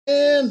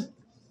And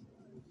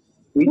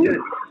We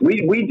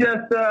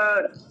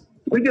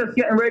just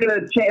getting ready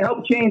to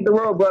help change the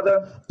world,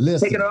 brother.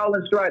 Listen, taking it all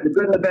in stride, the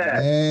good and the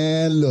bad.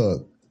 And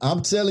look,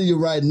 I'm telling you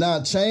right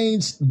now,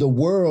 change the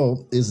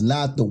world is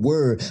not the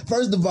word.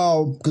 First of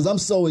all, because I'm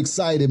so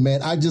excited,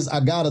 man, I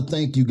gotta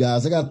thank you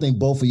guys. I gotta thank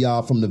both of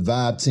y'all from the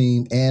Vibe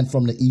team and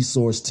from the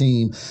eSource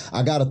team.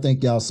 I gotta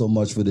thank y'all so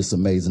much for this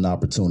amazing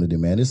opportunity,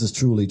 man. This is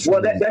truly.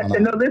 Well,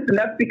 listen,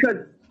 that's because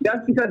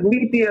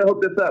Licia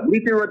hooked us up.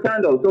 Licia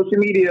Rotundo, social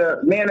media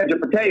manager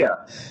for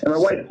Taya, and my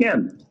wife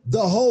Kim. The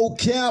whole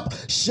camp,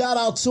 shout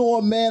out to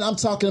him, man. I'm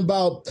talking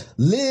about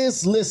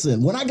Liz.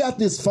 Listen, when I got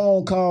this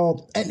phone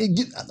call, and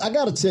I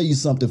got to tell you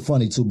something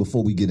funny too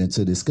before we get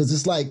into this, because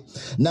it's like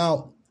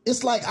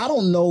I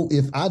don't know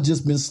if I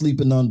just been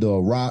sleeping under a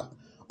rock,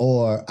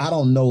 or I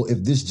don't know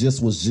if this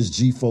just was just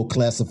G4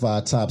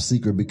 classified top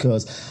secret,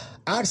 because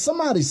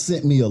somebody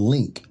sent me a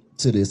link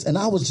to this, and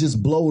I was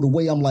just blown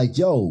away. I'm like,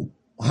 yo.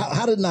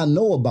 How did I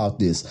know about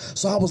this?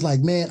 So I was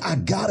like, man, I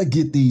got to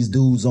get these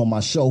dudes on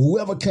my show.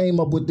 Whoever came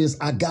up with this,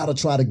 I got to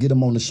try to get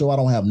them on the show. I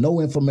don't have no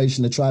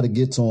information to try to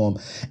get to them.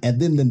 And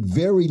then the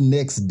very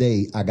next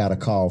day, I got a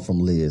call from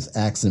Liz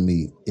asking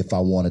me if I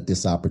wanted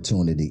this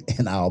opportunity.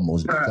 And I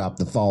almost dropped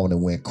the phone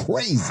and went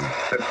crazy.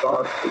 That's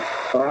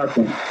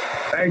awesome.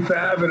 Thanks for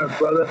having us,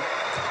 brother.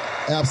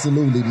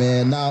 Absolutely,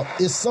 man. Now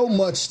it's so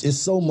much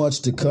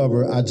to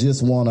cover. I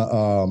just want to,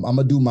 I'm going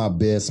to do my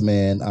best,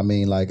 man. I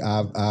mean, like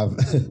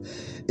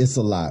it's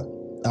a lot.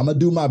 I'm going to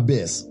do my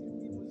best.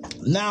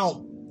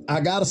 Now, I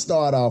got to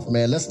start off,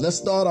 man. Let's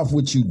start off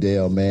with you,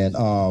 Dale, man.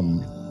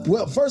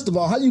 Well, first of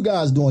all, how you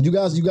guys doing? You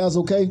guys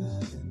okay?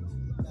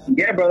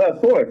 Yeah, brother,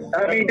 of course.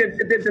 I mean,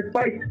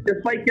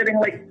 despite getting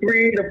like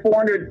 300 to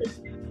 400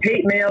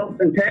 hate mails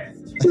and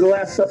texts for the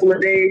last couple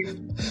of days,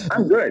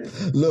 I'm good.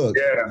 Look,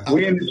 yeah,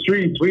 we in the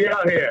streets, we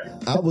out here.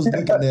 I was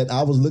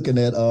looking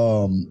at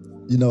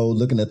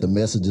looking at the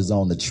messages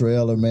on the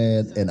trailer,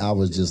 man, and I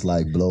was just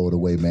like blown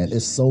away, man.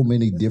 It's so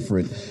many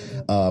different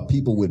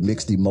people with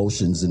mixed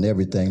emotions and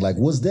everything. Like,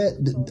 was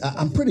that?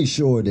 I'm pretty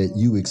sure that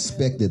you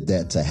expected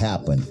that to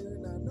happen.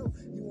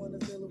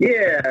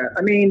 Yeah,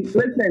 I mean,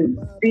 listen,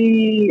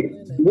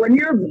 when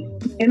you're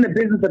in the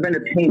business of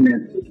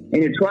entertainment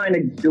and you're trying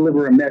to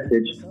deliver a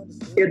message,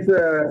 it's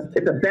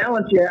a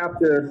balance you have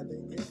to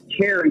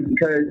carry,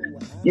 because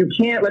you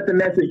can't let the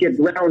message get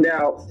drowned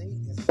out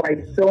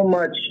by so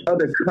much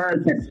other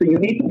content. So you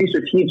need to be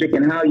strategic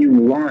in how you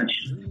launch.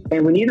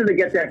 And we needed to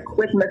get that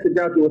quick message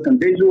out there with some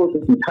visuals,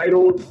 with some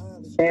titles,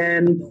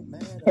 and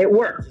it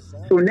worked.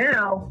 So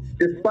now,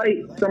 despite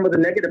some of the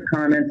negative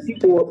comments,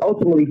 people will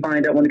ultimately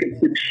find out when it gets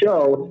to the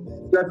show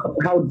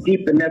how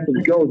deep the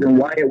message goes and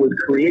why it was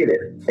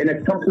created. And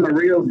it comes from a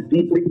real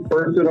deeply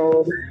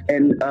personal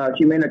and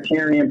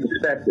humanitarian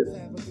perspective.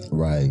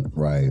 Right.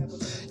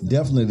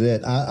 Definitely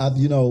that.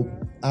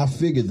 I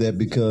figured that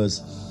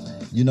because,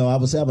 I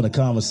was having a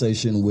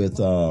conversation with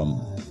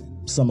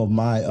some of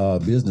my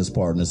business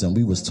partners, and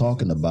we was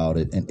talking about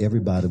it, and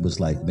everybody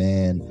was like,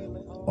 man,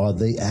 are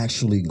they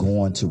actually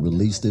going to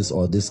release this,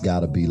 or this got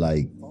to be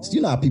like,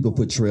 how people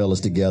put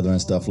trailers together and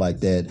stuff like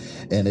that,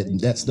 and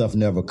that stuff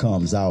never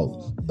comes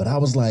out. But I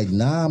was like,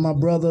 nah, my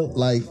brother,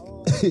 like,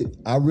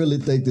 I really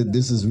think that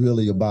this is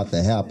really about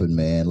to happen,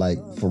 man, like,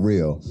 for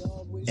real.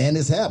 And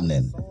it's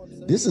happening.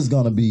 This is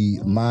going to be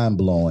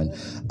mind-blowing.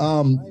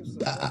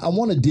 I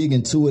want to dig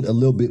into it a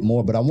little bit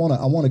more, but I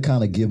want to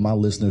kind of give my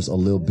listeners a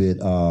little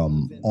bit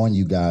on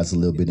you guys a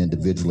little bit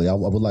individually. I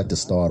would like to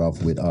start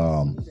off with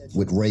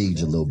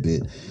Rage a little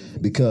bit,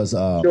 because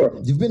sure.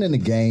 You've been in the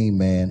game,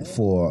 man,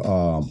 for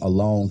a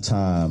long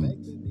time,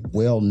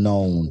 well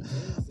known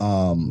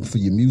for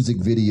your music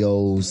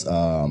videos,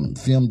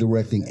 film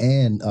directing,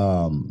 and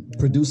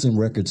producing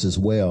records as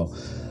well,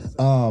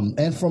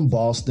 and from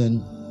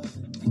Boston.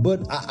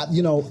 But I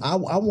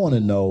want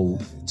to know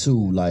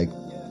too, like,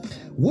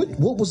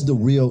 what was the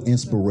real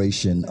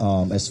inspiration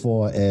as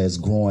far as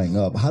growing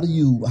up? How do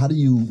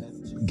you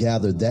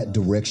gather that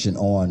direction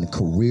on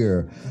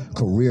career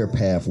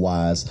path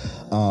wise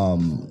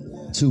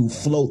to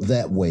float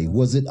that way?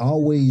 Was it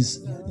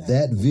always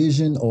that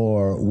vision,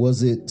 or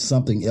was it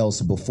something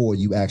else before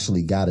you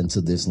actually got into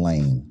this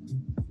lane?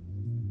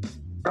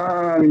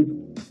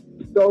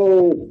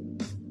 So,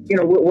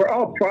 we're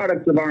all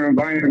products of our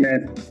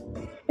environment,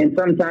 and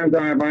sometimes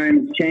our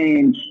environments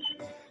change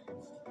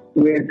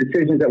with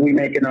decisions that we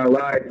make in our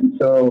lives. And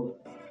so,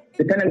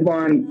 depending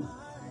on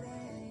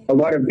a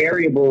lot of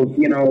variables,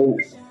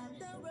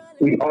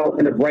 we all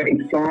end up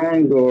writing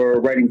songs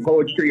or writing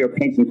poetry or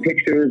painting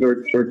pictures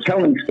or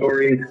telling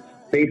stories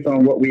based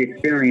on what we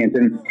experience.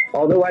 And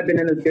although I've been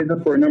in this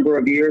business for a number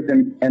of years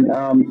and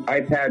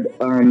I've had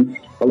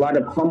a lot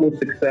of humble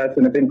success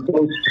and have been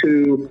close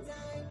to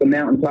the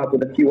mountaintop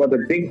with a few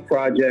other big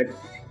projects,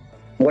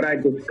 what I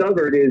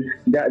discovered is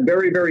that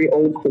very, very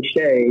old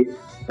cliche,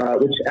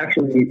 which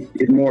actually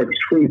is more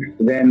truth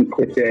than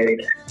cliche,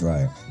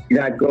 right,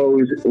 that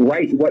goes,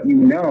 write what you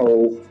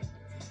know,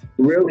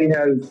 really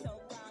has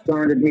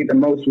garnered me the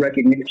most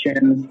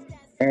recognition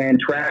and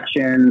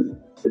traction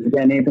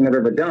than anything I've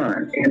ever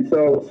done. And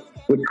so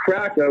with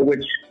Cracker,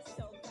 which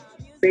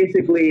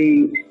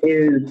basically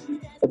is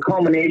a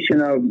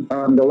culmination of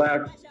the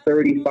last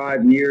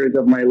 35 years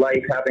of my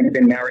life, having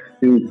been married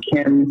to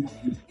Kim,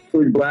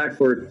 who's black,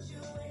 for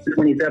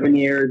 27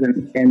 years,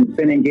 and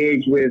been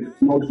engaged with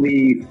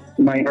mostly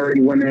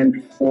minority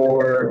women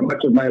for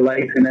much of my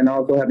life, and then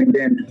also having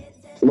been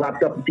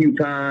locked up a few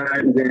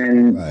times,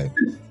 and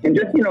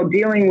just, you know,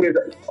 dealing with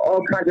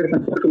all kinds of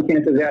different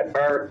circumstances that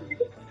are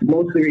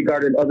mostly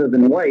regarded other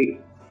than white.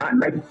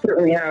 I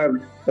certainly have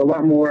a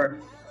lot more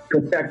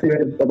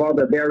perspective of all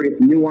the various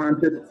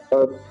nuances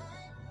of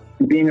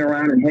being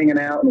around and hanging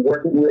out and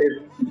working with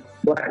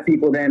black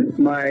people than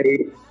my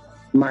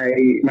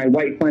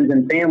white friends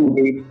and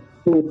family,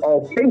 who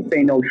all think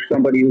they know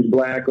somebody who's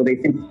black, or they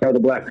think they know the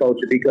black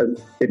culture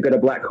because they've got a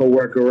black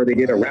coworker or they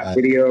did a rap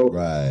video,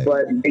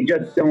 but they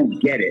just don't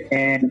get it.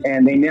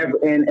 And they never,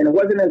 and it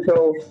wasn't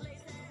until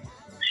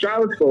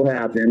Charlottesville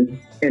happened,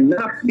 and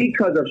not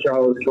because of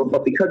Charlottesville,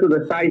 but because of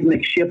the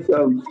seismic shift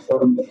of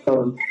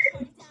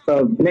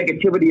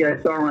negativity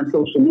I saw on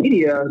social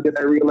media, that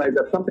I realized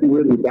that something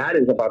really bad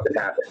is about to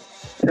happen.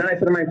 And then I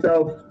said to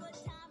myself,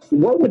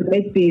 what would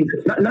make these,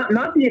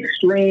 not the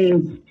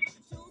extreme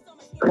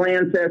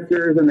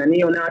Klancesters and the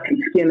neo-Nazi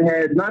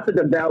skinheads, not the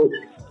devout,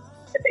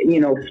 you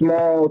know,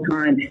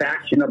 small-time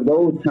faction of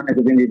those kinds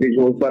of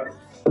individuals, but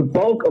the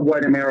bulk of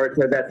white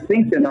America that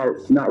thinks they're not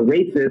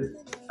racist.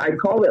 I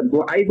call it,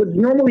 I would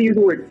normally use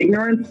the word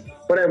ignorance,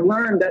 but I've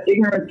learned that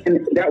ignorance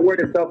that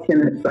word itself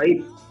can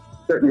incite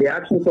certain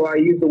reactions, so I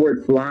use the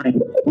word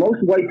blind.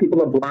 Most white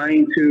people are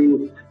blind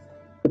to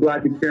the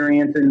black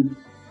experience and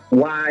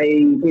why,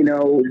 you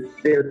know,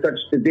 there's such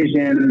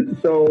division.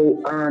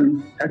 So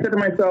I said to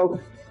myself,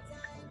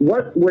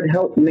 what would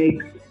help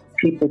make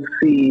people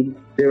see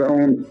their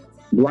own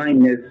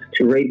blindness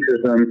to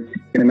racism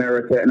in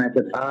America? And I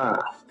said,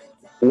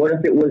 what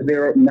if it was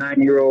their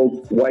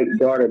 9-year-old white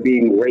daughter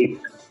being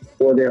raped,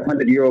 or their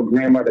 100-year-old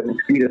grandmother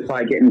whose feet is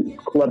probably getting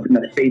clubbed in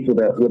the face with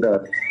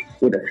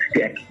a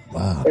stick?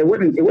 Wow. It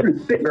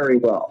wouldn't sit very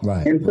well.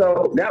 Right. And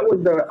so that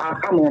was the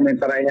aha moment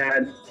that I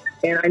had,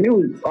 and I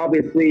knew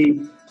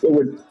obviously it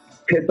would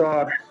piss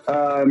off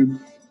a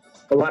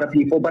lot of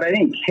people, but I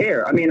didn't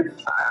care. I mean,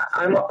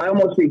 I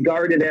almost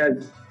regard it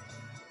as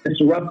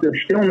disruptive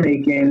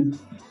filmmaking,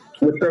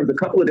 which serves a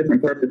couple of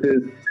different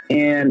purposes.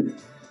 And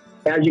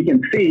as you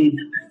can see,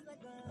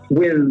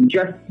 with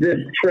just this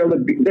trailer,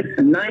 this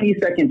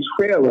 90-second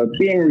trailer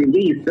being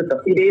released just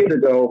a few days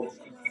ago,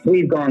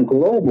 we've gone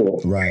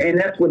global. Right. And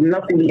that's with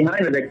nothing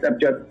behind it except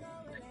just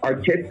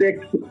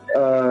artistic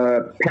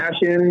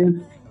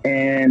passion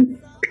and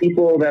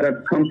people that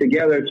have come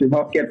together to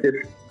help get this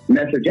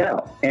message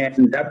out.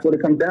 And that's what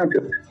it comes down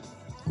to.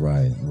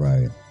 Right.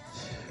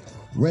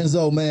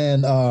 Renzo,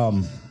 man,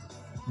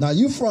 now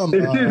you from...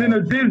 This isn't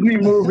a Disney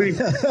movie.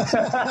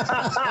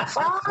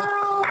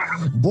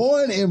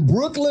 Born in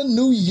Brooklyn,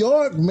 New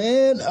York,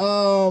 man.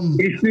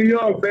 East New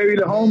York, baby,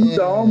 the home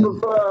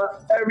of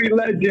every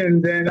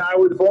legend. And I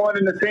was born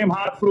in the same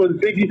hospital as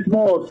Biggie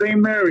Smalls, St.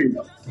 Mary's.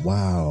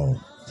 Wow.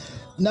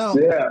 Now,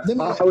 yeah,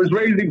 I was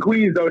raised in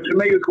Queens, though,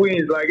 Jamaica,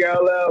 Queens, like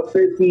LL,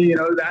 50, you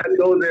know,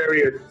 those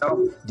areas. You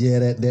know? Yeah,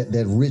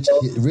 that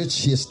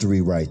rich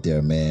history right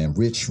there, man.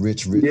 Rich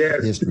history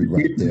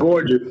right there.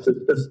 Gorgeous.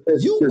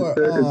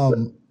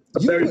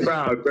 Very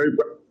proud.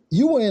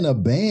 You were in a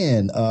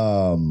band.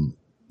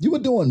 You were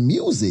doing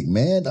music,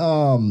 man.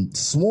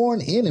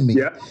 Sworn Enemy.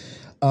 Yeah.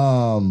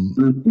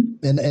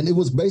 And it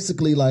was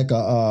basically like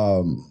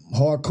a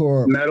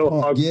hardcore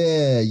metal.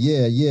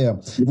 Yeah.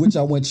 Which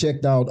I went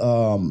checked out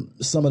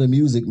some of the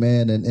music,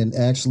 man, and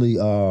actually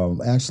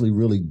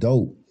really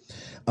dope.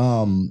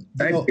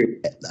 Thank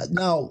you.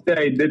 Now,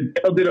 they did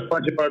a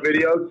bunch of our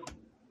videos.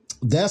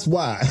 That's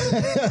why.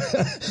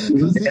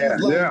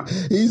 Yeah.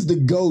 He's the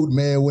GOAT,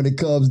 man, when it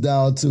comes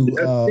down to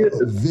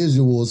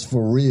visuals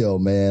for real,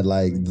 man.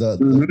 Like the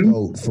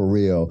GOAT for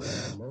real.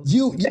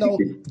 You know,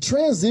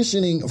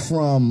 transitioning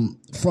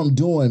from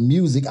doing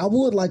music, I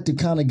would like to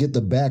kind of get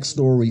the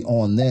backstory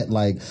on that.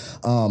 Like,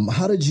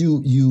 how did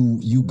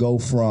you go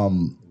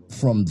from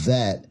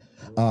that,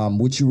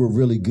 which you were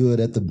really good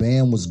at, the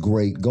band was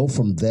great, go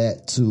from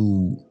that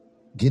to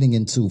getting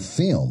into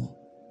film?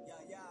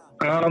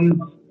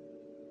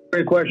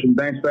 Great question.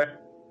 Thanks,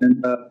 Pat.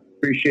 And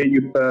appreciate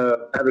you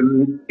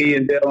having me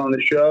and Dale on the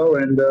show.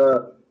 And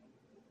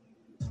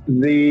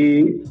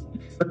the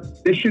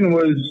audition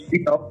was,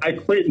 you know, I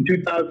quit in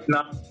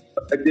 2009.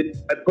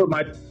 I put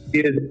my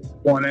ideas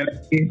on it.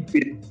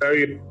 It's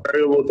very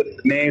variable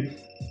different names.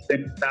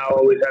 And now I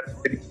always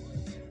have to.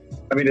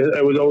 I mean,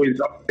 it was always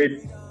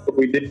what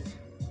we did.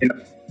 You know,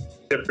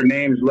 different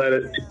names led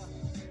us to,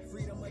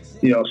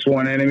 you know,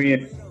 Sworn Enemy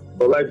and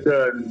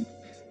Alexa, and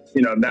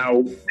you know,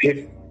 now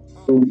hit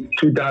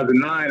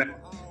 2009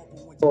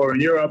 or in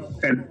Europe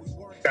and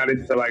got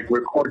into like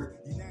recording.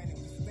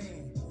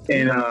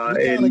 And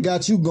kind of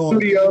got you going.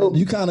 Studio.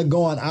 You kind of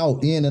going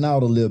in and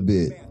out a little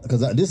bit,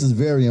 because this is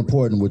very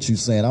important what you're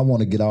saying. I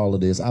want to get all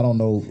of this. I don't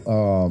know.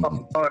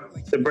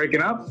 They're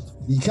breaking up.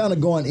 You kind of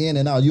going in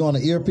and out. You on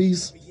the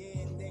earpiece?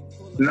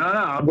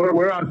 No,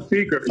 we're on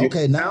speaker.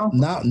 Okay, now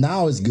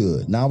it's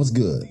good. Now it's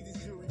good.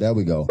 There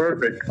we go.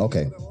 Perfect.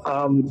 Okay.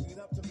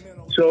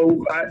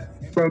 So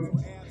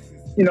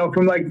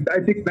from like I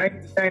think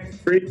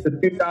 1993 to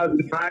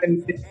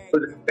 2009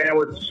 was a band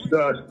with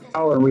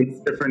Style, and we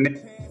had different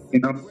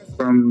names,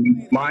 from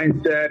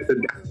Mindset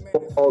to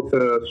Football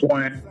to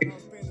Swan.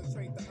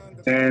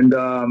 And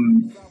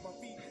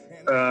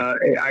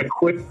I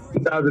quit in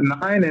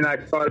 2009, and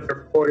I started a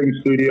recording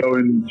studio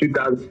in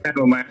 2010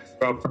 with my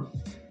girlfriend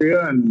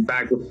and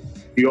back to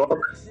New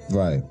York.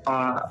 Right.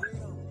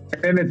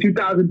 And then in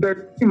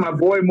 2013, my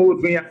boy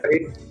moved me out,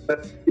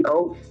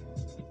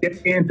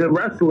 get me into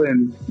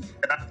wrestling.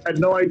 I had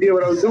no idea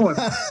what I was doing.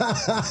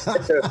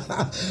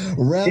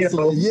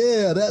 Wrestling,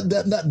 yeah,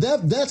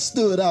 that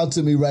stood out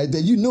to me right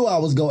there. You knew I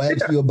was gonna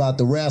ask you about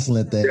the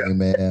wrestling thing,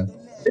 man.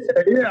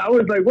 Yeah, I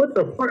was like, what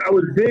the fuck? I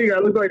was big. I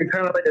looked like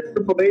kind of like a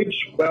Triple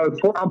H. But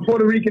I'm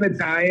Puerto Rican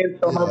Italian,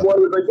 so my boy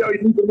was like, yo,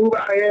 you need to move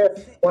out here.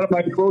 One of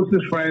my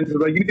closest friends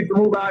was like, you need to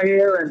move out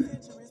here and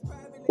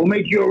we'll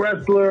make you a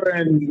wrestler,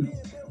 and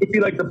you'll be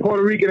like the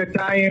Puerto Rican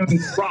Italian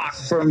Rock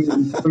from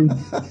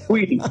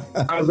Queens.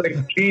 I was like,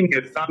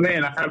 genius.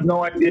 Man, I have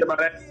no idea about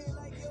that.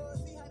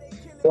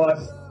 But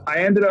I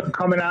ended up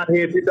coming out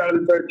here in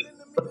 2013.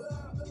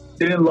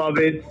 Didn't love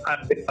it.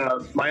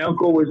 My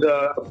uncle was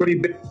a pretty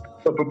big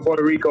from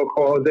Puerto Rico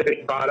called Jose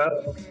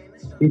Estrada.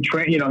 He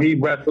trained, he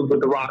wrestled with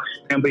the Rock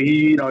family.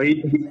 He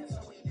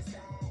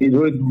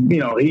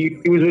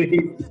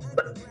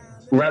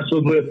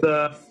wrestled with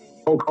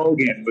Hulk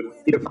Hogan,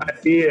 with Peter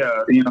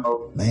Maivia,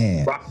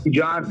 man, Rocky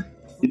Johnson,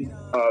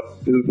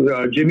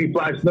 Jimmy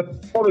Fly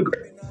Smith, all the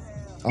great.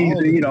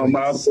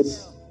 My uncle.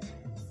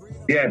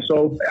 Yeah,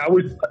 so I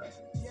was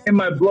in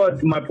my blood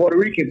to my Puerto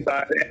Rican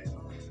side,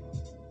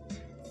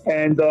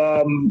 and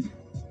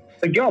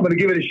like, yo, I'm gonna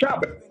give it a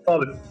shot.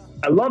 But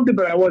I loved it,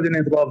 but I wasn't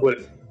in love with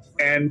it.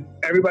 And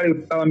everybody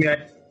was telling me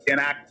I can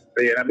act,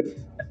 and I've been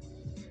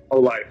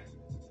whole life.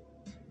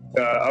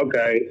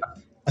 Okay.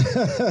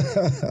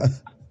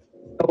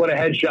 What a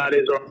headshot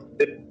is. Or,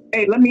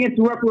 hey, let me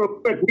interrupt real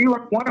quick. We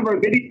were one of our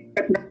videos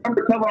at the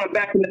undercover on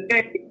back in the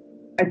day.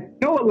 I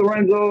know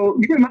Lorenzo,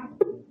 you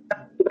remember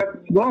that's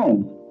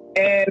wrong.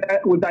 And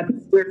it was, I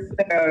think,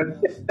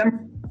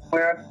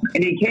 September,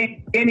 and he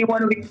came in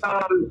one of these,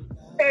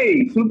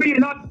 hey, to be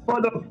not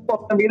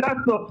motherfucker, I mean,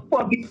 that's a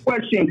fucking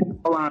question.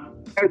 I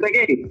was like,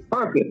 hey,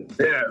 perfect.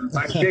 Yeah,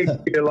 my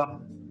Shakespeare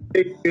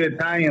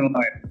Italian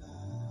line.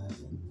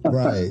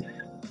 Right.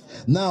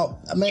 Now,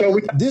 man,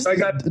 so I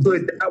got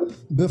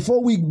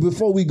before we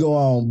go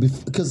on,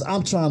 because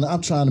I'm trying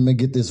to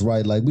get this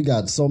right. Like, we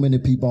got so many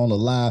people on the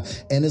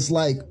live, and it's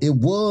like we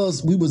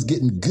was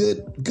getting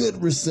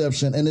good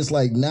reception, and it's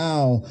like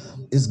now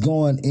it's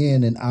going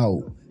in and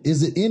out.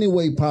 Is it any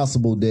way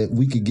possible that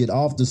we could get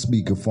off the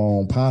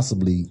speakerphone,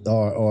 possibly,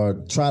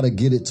 or try to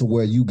get it to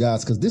where you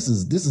guys? Because this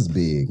is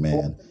big,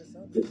 man.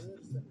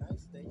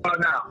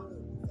 Now.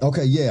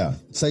 Okay, yeah.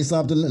 Say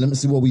something. Let me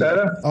see what we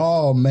better?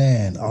 Oh,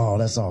 man. Oh,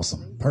 that's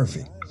awesome.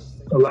 Perfect.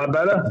 A lot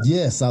better?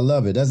 Yes, I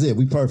love it. That's it.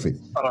 We perfect.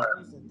 All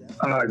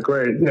right,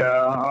 great. Yeah,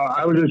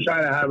 I was just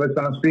trying to have us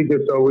on speaker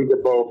so we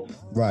could both.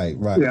 Right.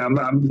 Yeah,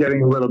 I'm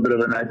getting a little bit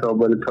of an echo,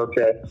 but it's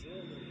okay.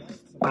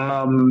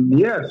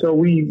 Yeah, so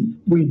we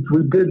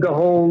did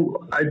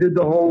I did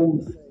the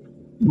whole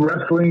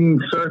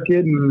wrestling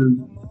circuit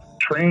and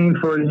trained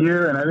for a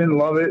year, and I didn't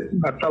love it.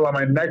 I fell on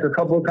my neck a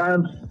couple of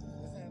times.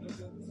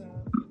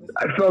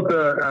 I felt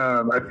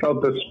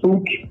the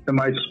spook in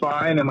my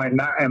spine and my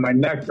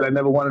neck that I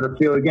never wanted to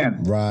feel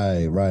again.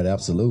 Right,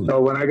 absolutely.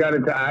 So when I got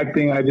into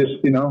acting, I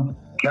just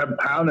kept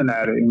pounding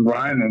at it and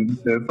grinding.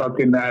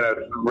 Fucking at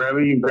a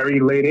very, very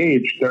late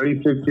age,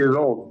 36 years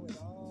old.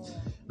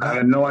 I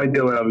had no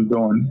idea what I was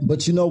doing.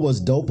 But you know what's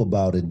dope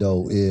about it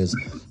though is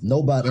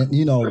nobody,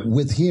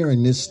 with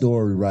hearing this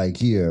story right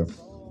here,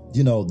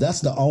 that's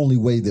the only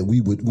way that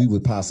we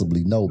would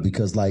possibly know,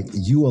 because like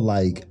you are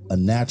like a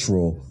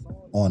natural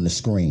on the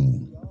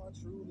screen.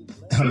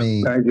 I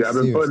mean, thank you. I've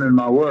been putting in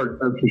my work,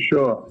 that's for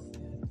sure.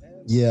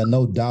 Yeah,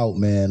 no doubt,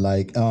 man.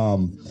 Like,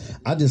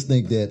 I just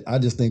think that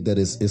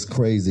it's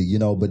crazy,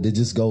 but it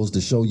just goes to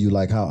show you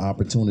like how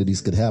opportunities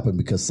could happen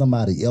because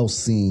somebody else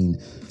seen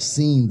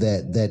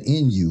that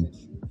in you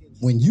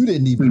when you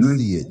didn't even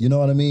see it. You know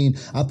what I mean?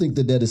 I think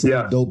that is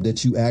so dope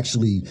that you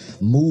actually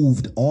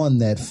moved on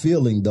that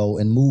feeling though,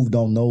 and moved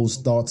on those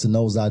thoughts and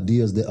those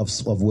ideas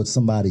of what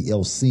somebody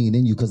else seen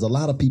in you. Because a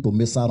lot of people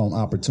miss out on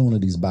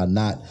opportunities by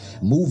not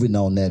moving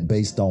on that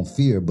based on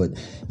fear. But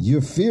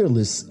you're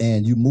fearless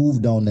and you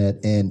moved on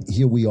that, and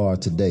here we are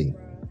today.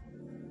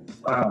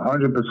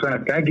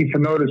 100%. Thank you for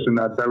noticing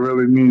that. That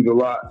really means a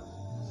lot.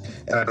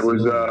 I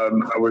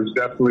was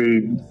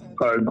definitely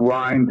a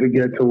grind to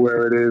get to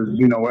where it is,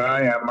 where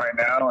I am right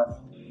now,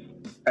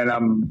 and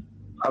I'm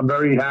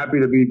very happy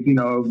to be,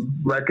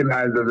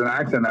 recognized as an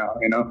actor now.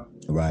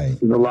 Right.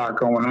 There's a lot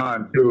going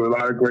on too, a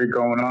lot of great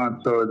going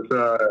on. So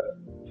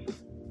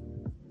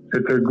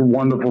it's a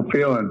wonderful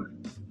feeling.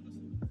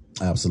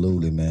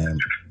 Absolutely, man.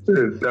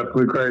 It's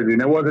definitely crazy,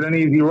 and it wasn't an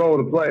easy role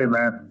to play,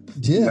 man.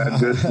 Yeah,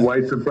 this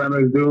white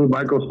supremacist dude,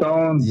 Michael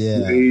Stone.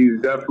 Yeah, he's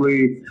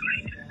definitely.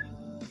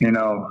 You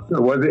know,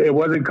 it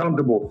wasn't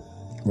comfortable.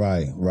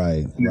 Right.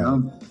 You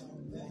know?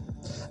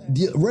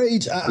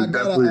 Rage, I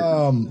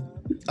gotta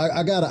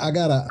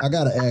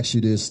ask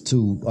you this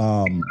too.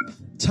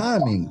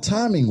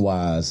 Timing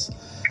wise,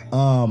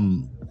 I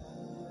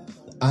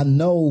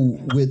know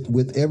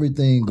with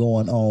everything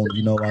going on,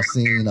 you know, I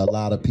seen a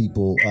lot of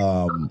people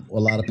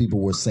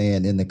were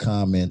saying in the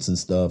comments and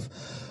stuff,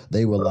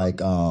 they were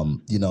like,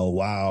 you know,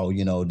 wow,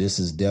 you know, this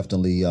is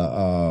definitely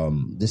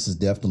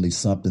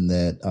something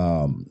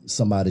that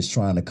somebody's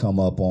trying to come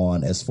up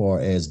on as far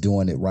as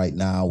doing it right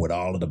now with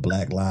all of the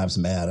Black Lives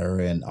Matter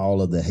and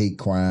all of the hate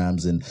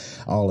crimes and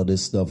all of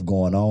this stuff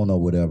going on or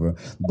whatever.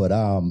 But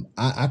I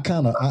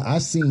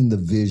seen the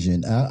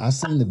vision. I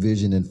seen the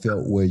vision and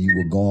felt where you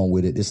were going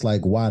with it. It's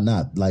like, why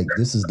not? Like,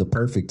 this is the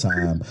perfect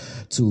time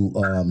to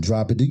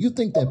drop it. Do you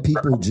think that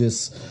people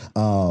just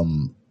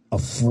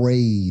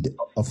afraid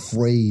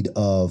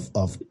of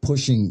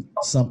pushing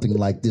something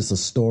like this, a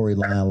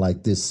storyline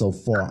like this, so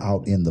far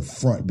out in the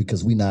front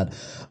because we're not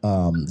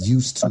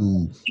used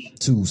to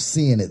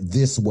seeing it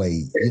this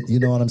way? You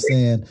know what I'm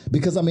saying?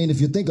 Because I mean,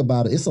 if you think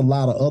about it, it's a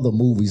lot of other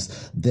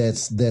movies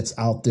that's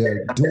out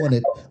there doing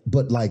it,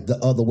 but like the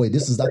other way. I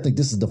think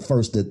this is the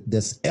first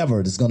that's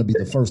going to be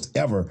the first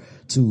ever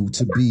to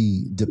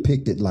be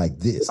depicted like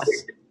this.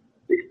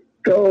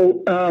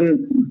 So to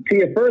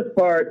your first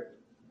part.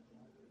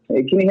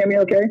 Can you hear me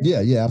okay?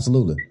 Yeah,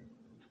 absolutely.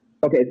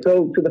 Okay,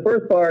 so to the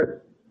first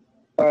part,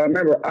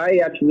 remember, I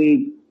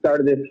actually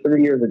started this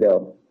 3 years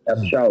ago at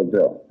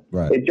Charlottesville.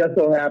 Right. It just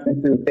so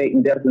happened through fate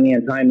and destiny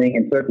and timing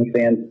and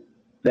circumstance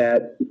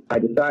that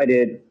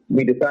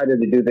we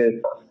decided to do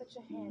this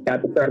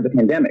at the start of the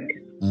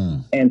pandemic.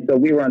 And so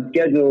we were on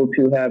schedule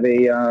to have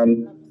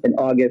an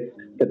August,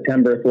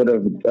 September, sort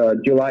of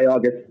July,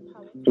 August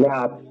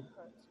drop.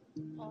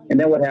 And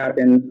then what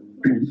happened,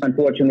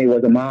 unfortunately,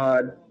 was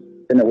Ahmad.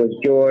 Then it was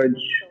George,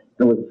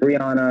 it was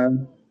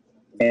Brianna,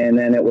 and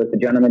then it was the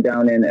gentleman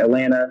down in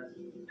Atlanta.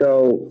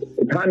 So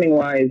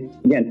timing-wise,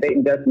 again, fate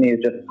and destiny has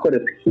just put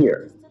us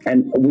here.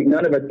 And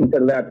none of us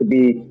consider that to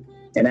be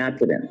an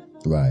accident.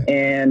 Right.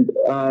 And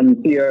to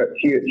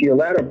your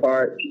latter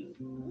part,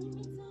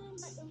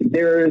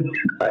 there's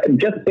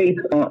just based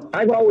on,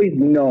 I've always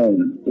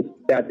known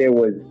that there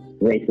was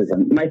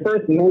racism. My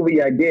first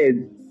movie I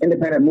did,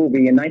 independent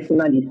movie in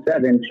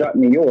 1997, shot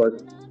in New York,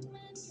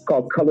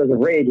 called Colors of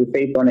Rage, is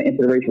based on an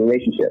interracial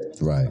relationship.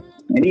 Right.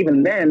 And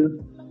even then,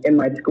 in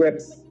my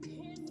script,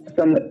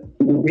 some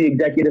movie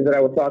executives that I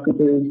was talking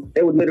to,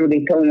 they would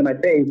literally tell me in my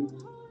face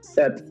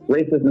that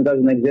racism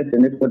doesn't exist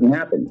and this wouldn't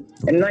happen.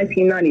 In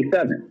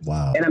 1997.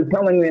 Wow. And I'm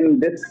telling them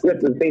this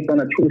script is based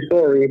on a true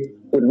story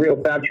with real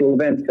factual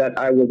events that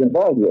I was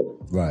involved with.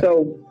 Right.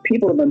 So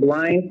people have been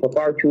blind for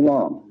far too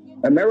long.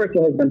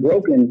 America has been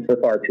broken for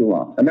far too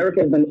long. America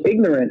has been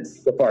ignorant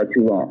for far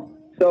too long.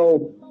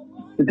 So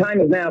the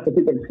time is now for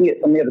people to see it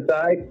from the other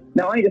side.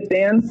 Now, I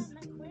understand,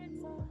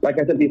 like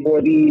I said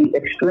before, the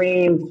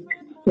extreme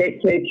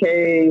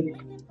KKK,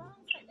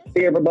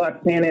 fear of a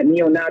black planet,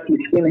 neo-Nazi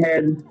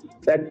skinheads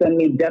that send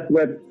me death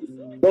threats.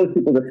 Those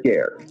people are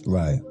scared.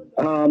 Right.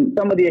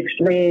 Some of the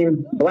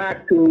extreme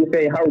blacks who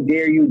say, how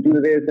dare you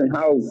do this, and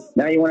how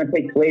now you want to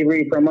take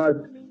slavery from us.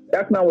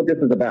 That's not what this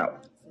is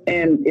about.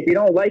 And if you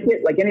don't like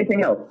it, like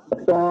anything else, a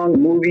song,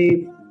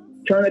 movie,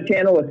 turn the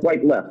channel or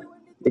swipe left.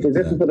 Because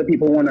this is what the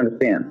people want to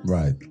understand.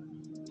 Right.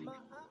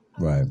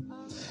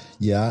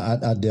 Yeah,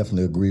 I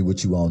definitely agree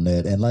with you on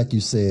that. And like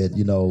you said,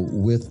 you know,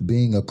 with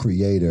being a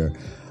creator,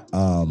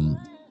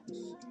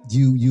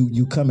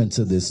 you come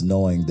into this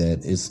knowing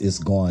that it's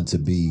going to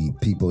be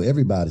people.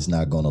 Everybody's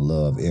not going to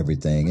love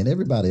everything, and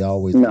everybody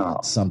always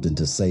has something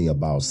to say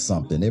about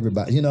something.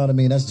 Everybody, you know what I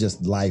mean? That's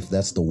just life.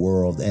 That's the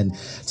world. And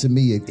to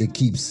me, it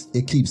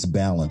keeps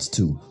balance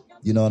too.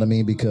 You know what I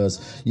mean?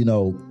 Because, you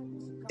know,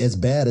 as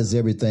bad as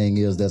everything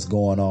is that's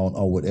going on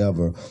or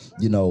whatever,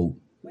 you know,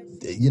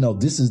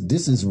 this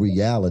is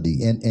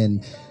reality.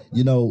 And,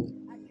 you know,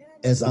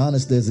 as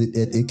honest as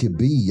it could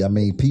be, I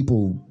mean,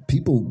 people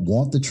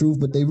want the truth,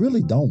 but they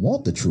really don't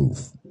want the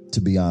truth,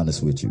 to be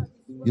honest with you.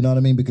 You know what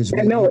I mean? Because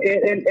and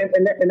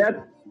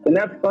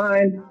that's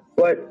fine.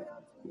 But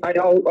I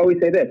always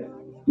say this: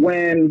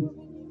 when,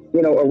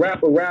 you know, a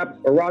rapper rap,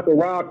 a rock,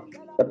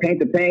 a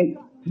paint,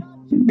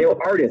 they're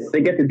artists. They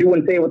get to do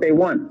and say what they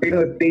want, freedom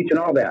of speech and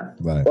all that.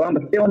 Right. Well, I'm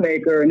a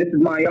filmmaker, and this is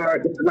my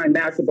art. This is my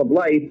mashup of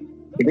life.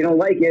 If you don't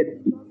like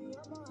it,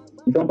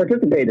 don't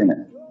participate in it.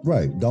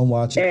 Right. Don't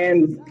watch it.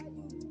 And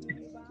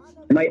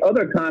my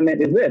other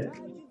comment is this.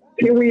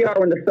 Here we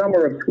are in the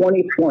summer of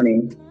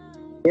 2020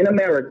 in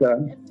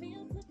America,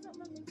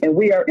 and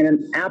we are in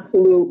an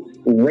absolute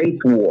race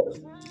war.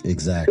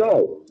 Exactly.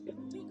 So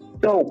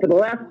for the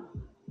last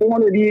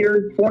 401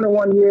 years, or in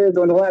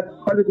the last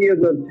 100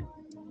 years of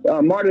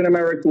modern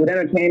America with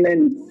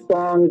entertainment,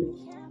 songs,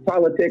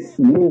 politics,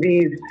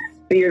 movies,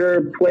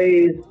 theater,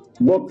 plays,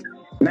 books,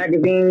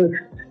 magazines,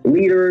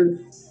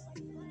 leaders,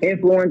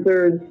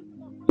 influencers,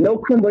 no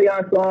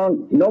Kumbaya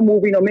song, no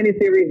movie, no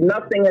miniseries,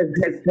 nothing has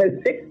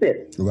fixed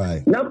it.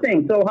 Right.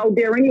 Nothing. So how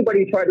dare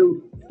anybody try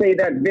to say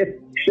that this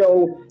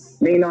show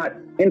may not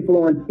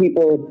influence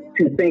people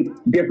to think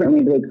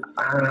differently. Like,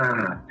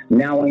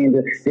 now I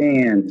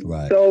understand.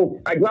 Right. So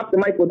I dropped the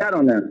mic with that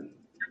on there.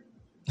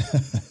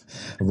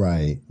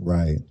 Right.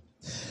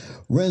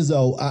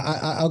 Renzo,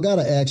 I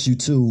gotta ask you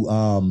too.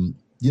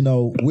 You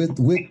know,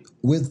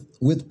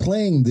 with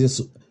playing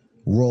this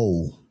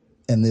role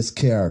and this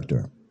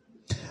character,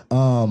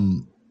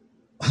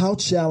 how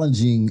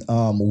challenging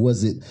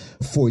was it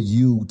for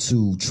you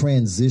to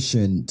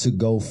transition to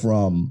go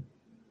from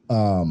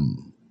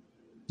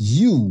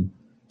you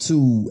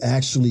to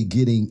actually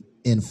getting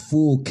in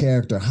full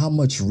character? How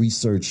much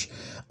research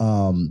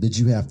did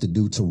you have to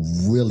do to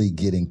really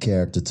get in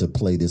character to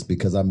play this?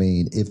 Because I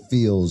mean, it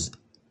feels,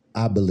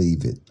 I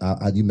believe it.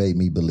 You made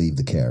me believe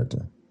the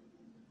character.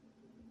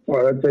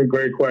 Well, that's a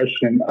great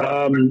question.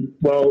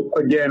 Well,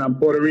 again, I'm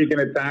Puerto Rican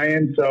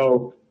Italian,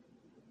 so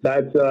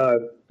that's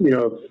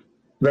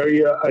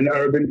very an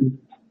urban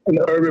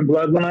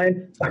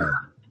bloodline,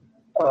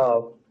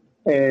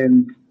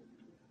 and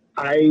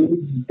I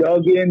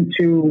dug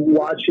into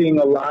watching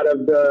a lot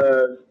of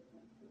the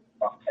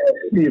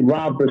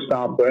Romper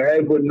Stomper,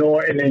 Edward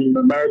Norton and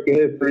American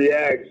History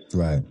X,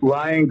 right?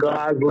 Ryan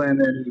Gosling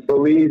and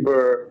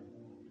Believer,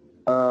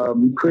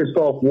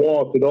 Christoph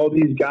Waltz, and all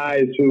these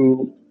guys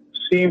who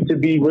seemed to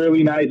be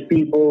really nice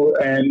people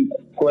and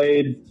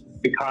played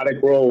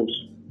iconic roles.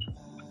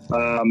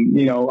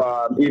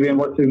 Even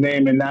what's his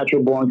name in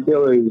Natural Born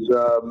Killers,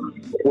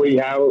 Woody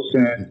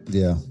Harrelson,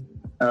 yeah,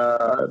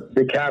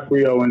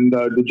 DiCaprio and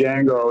the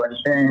Django and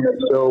Shane.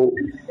 So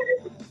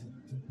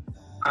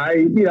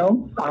I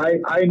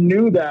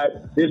knew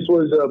that this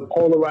was a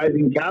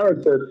polarizing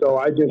character, so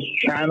I just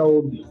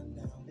channeled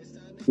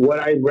what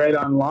I read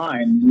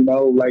online,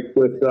 like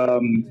with,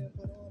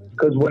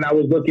 because when I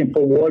was looking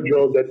for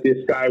wardrobe that this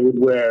guy would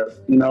wear,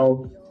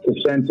 to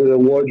send to the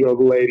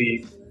wardrobe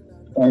lady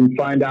and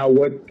find out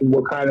what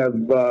kind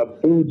of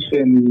boots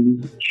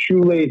and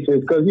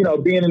shoelaces, because,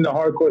 being in the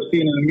hardcore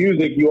scene in the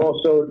music, you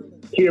also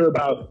hear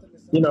about,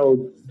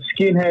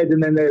 skinheads,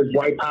 and then there's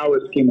white power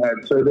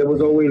skinheads. So there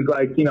was always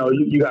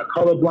you got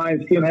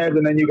colorblind skinheads,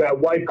 and then you got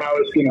white power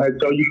skinheads.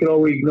 So you could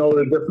always know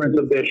the difference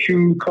of their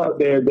shoe cut,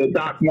 their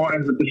Doc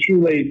Martens with the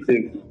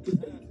shoelaces.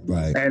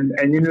 Right. And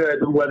you knew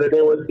that whether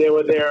they were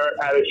there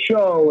at a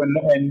show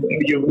and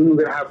you were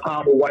going to have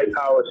problem with white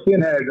power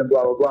skinheads and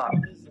blah, blah, blah.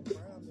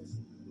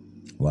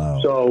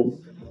 Wow. So,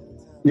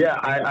 yeah,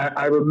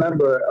 I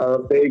remember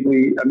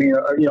vaguely. I mean,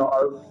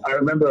 I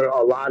remember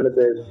a lot of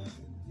this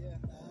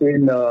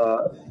in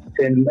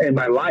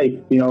my life.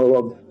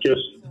 Of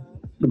just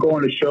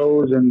going to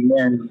shows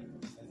and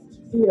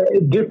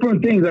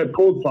different things I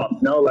pulled from.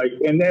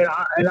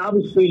 And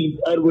obviously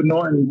Edward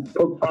Norton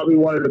probably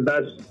one of the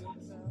best.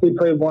 He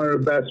played one of the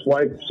best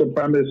white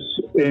supremacists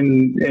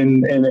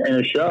in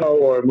a show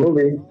or a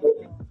movie.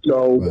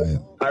 So right.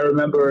 I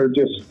remember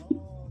just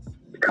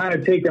kind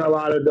of taking a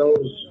lot of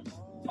those,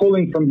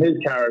 pulling from his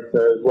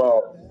character as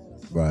well.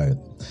 Right.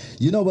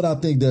 You know what I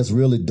think that's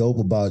really dope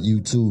about you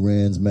too,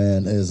 Renz,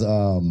 man, is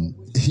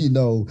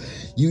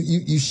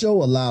you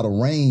show a lot of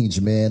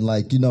range, man.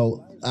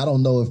 I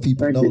don't know if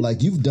people know,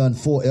 you've done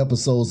 4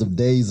 episodes of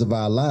Days of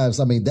Our Lives.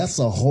 I mean, that's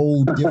a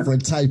whole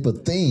different type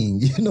of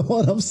thing. You know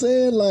what I'm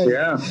saying?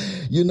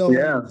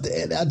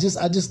 And I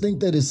just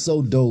think that it's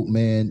so dope,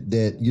 man,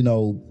 that,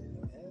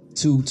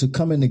 to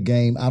come in the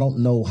game. I don't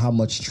know how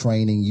much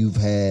training you've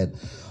had.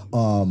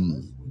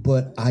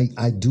 But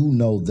I do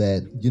know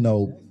that,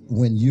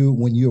 when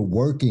you're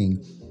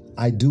working,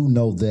 I do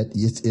know that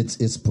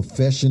it's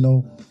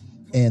professional.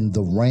 And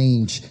the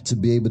range to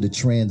be able to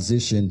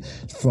transition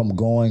from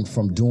going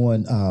from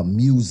doing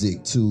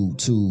music to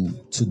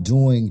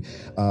doing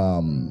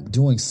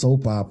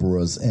soap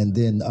operas and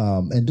then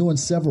and doing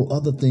several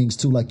other things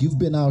too. Like, you've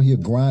been out here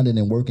grinding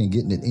and working,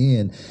 getting it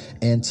in,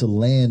 and to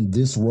land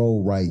this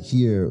role right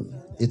here,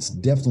 it's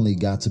definitely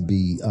got to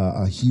be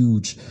a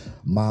huge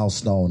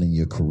milestone in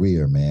your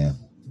career, man.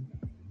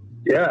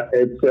 Yeah,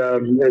 it's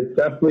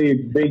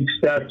definitely big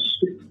steps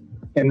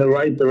in the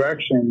right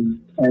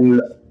direction.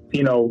 And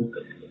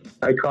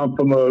I come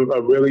from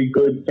a really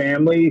good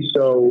family,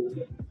 so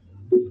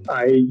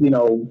my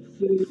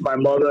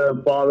mother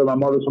and father, my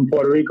mother's from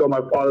Puerto Rico,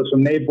 my father's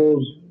from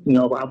Naples,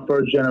 I'm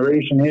first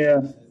generation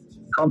here,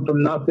 come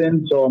from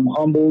nothing, so I'm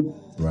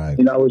humbled. Right.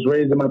 I was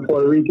raised in my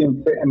Puerto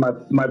Rican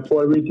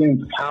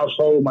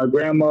household, my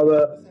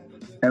grandmother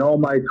and all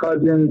my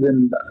cousins,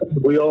 and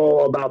we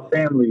all about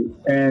family.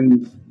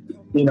 And,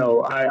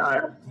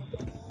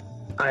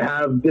 I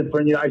have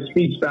different, I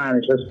speak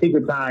Spanish, I speak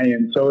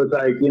Italian. So it's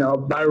like,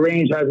 my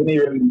range I haven't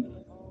even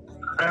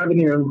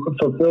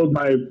fulfilled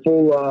my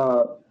full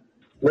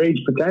range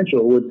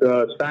potential with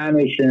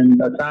Spanish and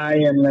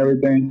Italian and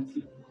everything.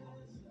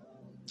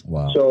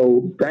 Wow.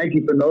 So thank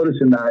you for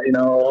noticing that.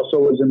 Also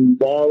was in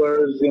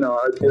Ballers,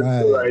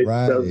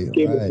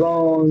 Game of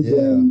Thrones,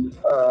 and,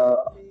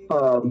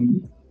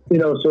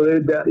 so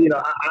that,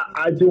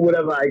 I do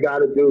whatever I got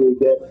to do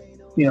to get.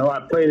 I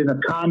played in a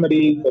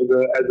comedy as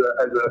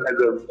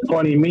a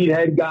funny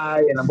meathead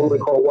guy in a movie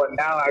called What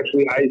Now?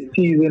 Actually,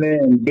 Ice-T's in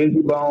it and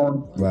Busy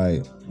Bone.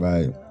 Right.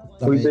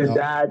 We did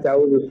that. That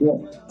was a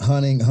small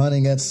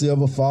hunting at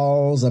Silver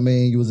Falls. I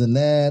mean, you was in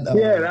that.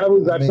 Yeah, that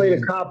was. I played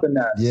a cop in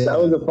that. Yeah, that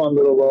was a fun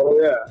little role.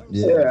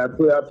 Yeah. I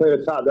played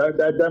a cop.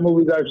 That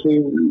movie's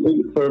actually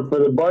for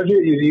the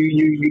budget.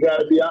 You got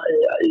to be.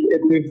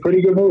 It's a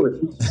pretty good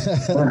movie.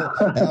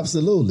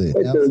 Absolutely.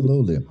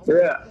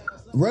 Yeah.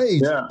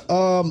 Rage. Yeah.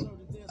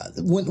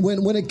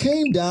 When it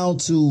came down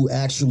to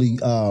actually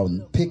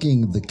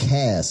picking the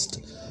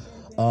cast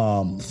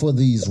for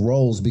these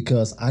roles,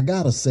 because I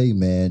gotta say,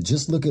 man,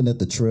 just looking at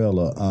the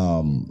trailer,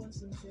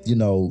 you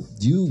know,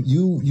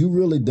 you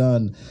really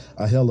done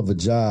a hell of a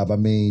job. I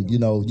mean, you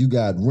know, you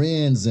got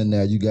Renz in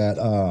there, you got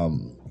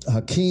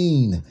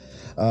Hakeem,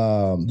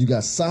 you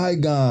got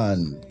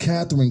Saigon,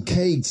 Catherine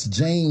Cates,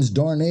 James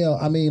Darnell.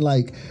 I mean,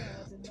 like,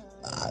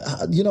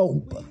 you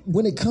know,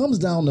 when it comes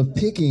down to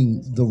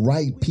picking the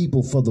right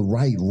people for the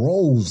right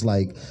roles,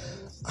 like,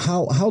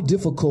 how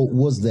difficult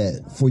was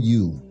that for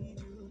you?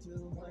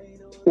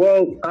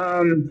 Well,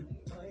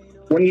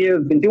 when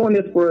you've been doing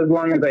this for as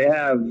long as I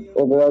have,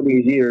 over all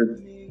these years,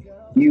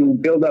 you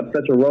build up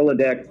such a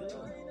Rolodex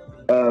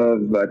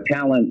of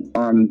talent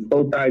on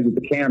both sides of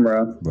the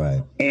camera.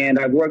 Right. And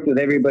I've worked with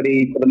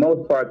everybody, for the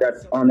most part,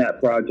 that's on that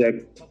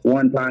project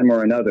one time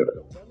or another.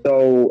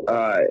 So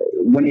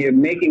when you're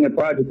making a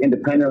project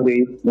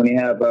independently, when you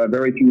have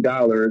very few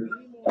dollars,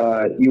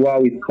 you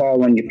always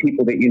call on your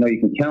people that you know you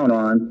can count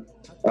on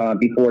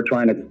before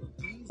trying to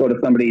go to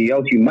somebody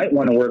else you might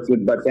want to work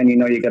with, but then you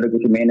know you got to go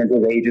to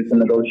managers, agents, and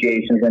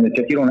negotiations, and it's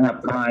just you don't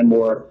have time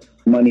or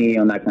money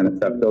on that kind of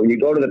stuff. So you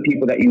go to the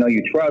people that you know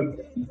you trust,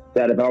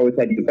 that have always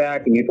had your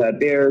back and you've had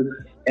theirs,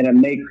 and it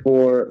makes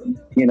for,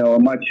 you know, a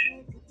much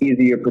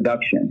easier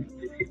production.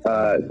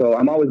 So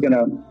I'm always going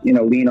to, you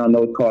know, lean on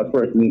those calls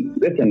first. And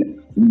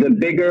listen, there's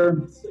a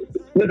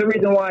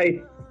reason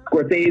why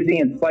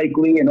Scorsese and Spike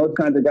Lee and those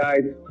kinds of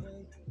guys,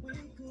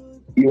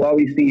 you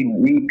always see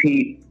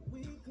repeat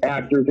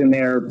actors in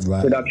their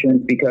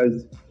productions,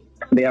 because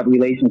they have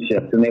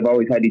relationships and they've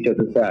always had each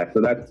other's back.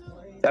 So that's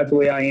the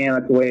way I am.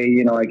 That's the way,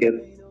 you know, I guess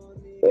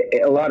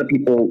a lot of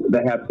people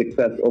that have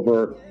success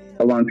over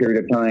a long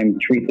period of time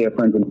treat their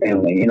friends and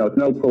family. You know, it's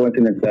no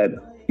coincidence that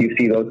you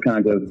see those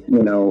kinds of,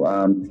 you know,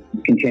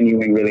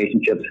 continuing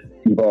relationships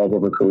evolve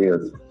over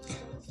careers.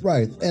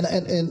 Right.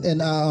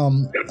 And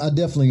I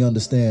definitely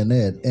understand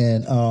that.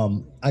 And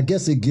I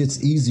guess it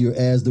gets easier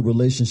as the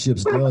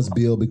relationships does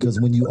build, because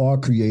when you are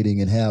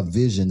creating and have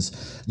visions,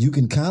 you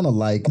can kind of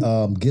like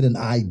get an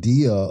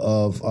idea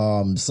of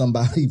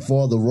somebody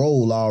for the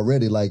role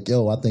already. Like,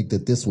 yo, I think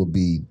that this would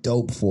be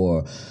dope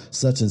for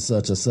such and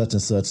such or such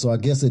and such. So I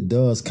guess it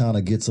does kind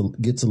of gets a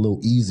little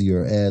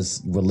easier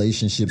as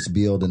relationships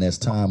build and as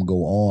time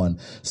go on,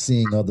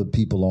 seeing other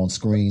people on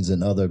screens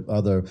and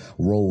other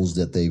roles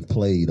that they've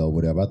played or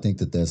whatever. I think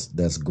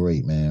that's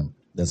great, man.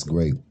 That's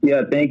great.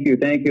 Yeah, thank you.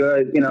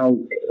 You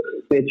know,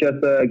 it's just,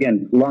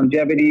 again,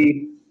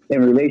 longevity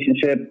in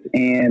relationships,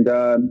 and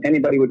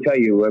anybody would tell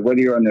you, whether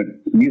you're on the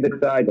music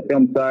side, the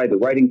film side, the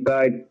writing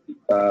side,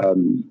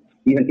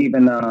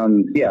 even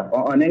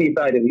on any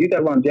side, if you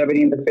got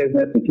longevity in this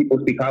business and people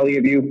speak highly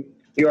of you,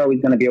 you're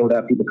always going to be able to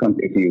have people come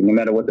to you, no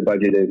matter what the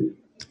budget is.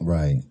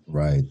 Right.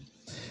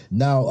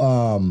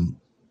 Now,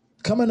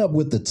 coming up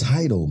with the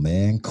title,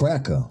 man,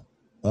 Cracker.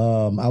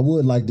 I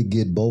would like to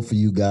get both of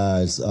you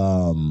guys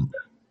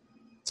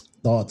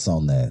thoughts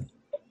on that.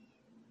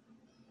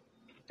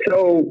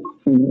 So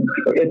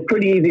it's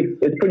pretty easy.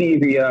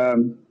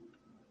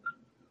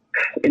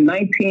 In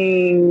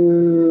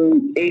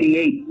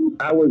 1988,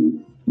 I was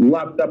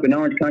locked up in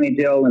Orange County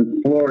Jail in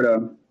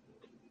Florida,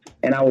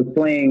 and I was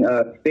playing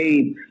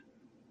spades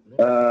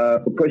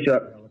for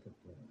push-up,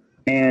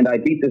 and I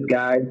beat this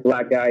guy,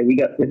 black guy. He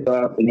got pissed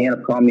off, and he ended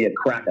up calling me a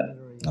cracker.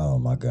 Oh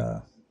my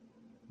God.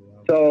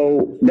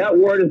 So that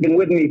word has been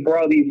with me for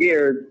all these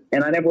years,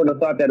 and I never would have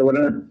thought that it would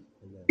end up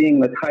being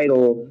the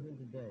title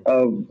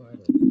of,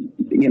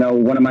 you know,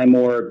 one of my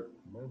more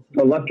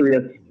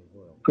illustrious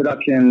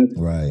productions.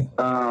 Right.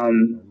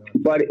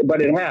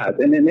 But it has.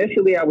 And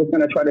initially I was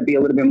going to try to be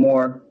a little bit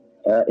more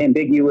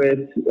ambiguous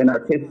and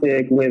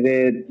artistic with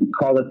it,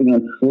 call it the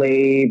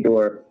enslaved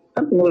or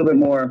something a little bit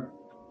more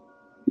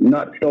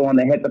not so on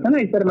the head. But then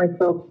I said to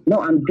myself, no,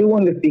 I'm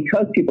doing this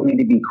because people need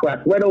to be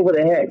cracked right over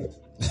the head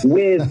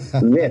with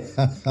this.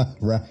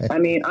 Right. I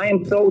mean, I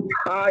am so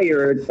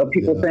tired of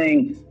people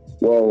saying,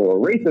 well,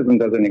 racism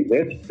doesn't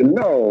exist.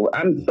 No,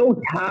 I'm so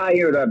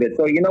tired of it.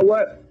 So you know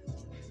what?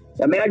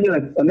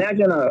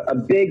 Imagine a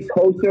big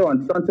poster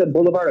on Sunset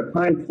Boulevard at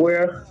Times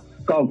Square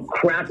called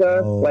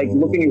Cracker, like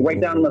looking you right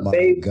down in the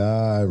face.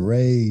 God,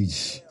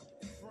 Rage.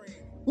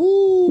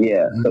 Ooh,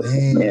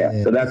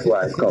 so that's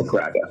why it's called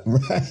Cracker.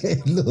 Right,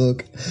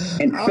 look.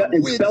 And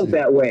felt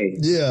that way.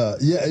 Yeah,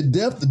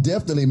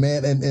 definitely,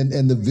 man,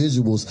 and the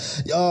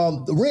visuals.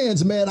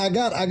 Renz, man, I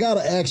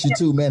gotta ask you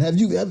too, man. Have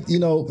you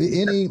know,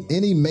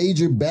 any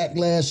major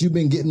backlash you've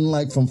been getting,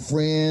 like, from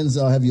friends?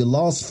 Have you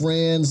lost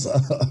friends?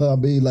 I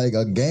mean, like,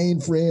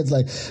 gained friends?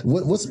 Like,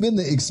 what's been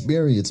the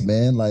experience,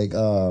 man? Like,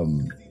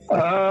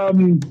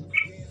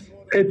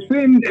 it's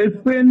been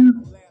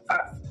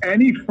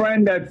any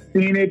friend that's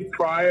seen it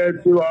prior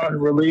to our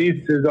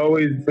release has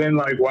always been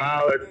like,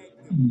 wow, it's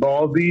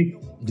ballsy.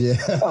 Yeah.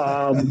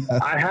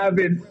 I've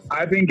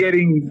been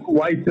getting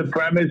white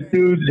supremacist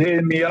dudes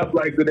hitting me up,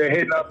 like they're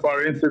hitting up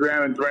our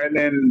Instagram and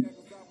threatening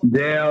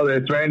Dale,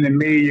 they're threatening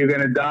me, you're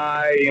going to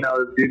die,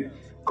 they're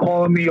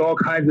calling me all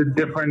kinds of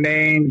different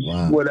names,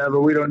 whatever.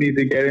 We don't need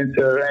to get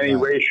into any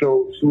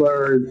racial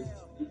slurs.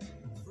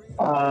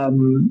 All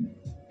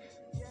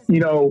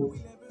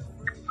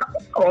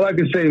I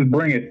can say is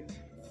bring it.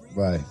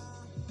 Right.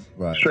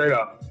 Straight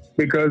up.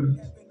 Because,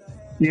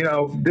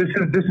 this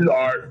is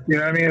art. You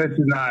know what I mean?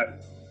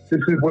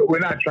 We're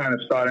not trying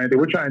to start anything.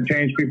 We're trying to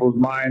change people's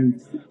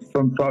minds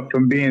from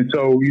being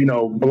so,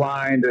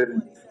 blind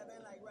and,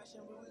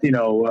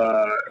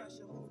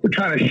 we're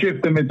trying to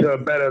shift them into a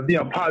better,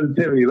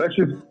 positivity. Let's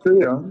just,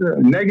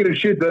 negative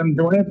shit doesn't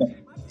do anything.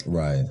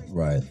 Right.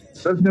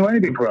 Doesn't do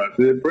anything for us.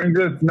 It brings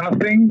us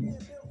nothing.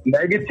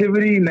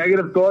 Negativity,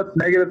 negative thoughts,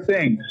 negative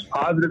things.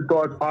 Positive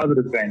thoughts,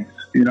 positive things.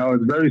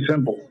 It's very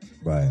simple.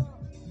 Right.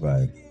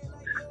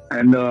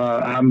 And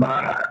have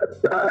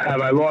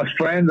I lost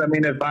friends? I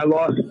mean, if I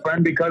lost a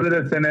friend because of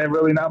this, then they're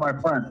really not my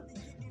friend.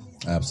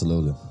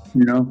 Absolutely.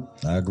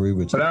 I agree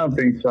with you. But I don't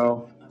think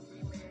so.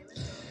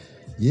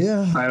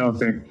 Yeah. I don't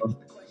think so.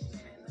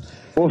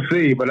 We'll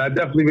see, but I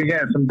definitely been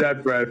getting some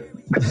death threats.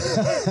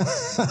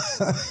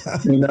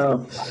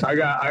 I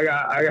got.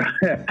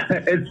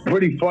 It's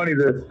pretty funny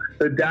the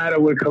data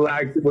we're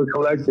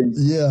collecting.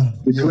 Yeah.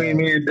 Between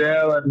me and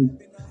Dale,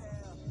 and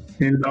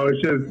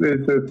it's just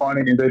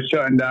funny. They're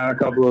shutting down a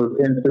couple of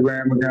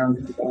Instagram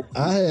accounts.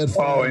 I had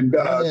fun.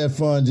 I had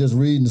fun just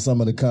reading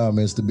some of the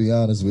comments. To be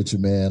honest with you,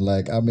 man,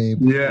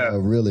 are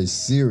really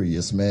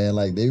serious, man.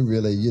 Like they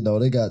really, they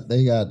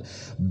got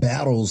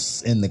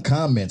battles in the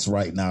comments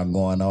right now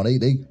going on.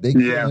 They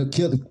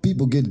kill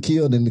people getting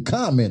killed in the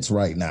comments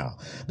right now.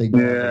 I've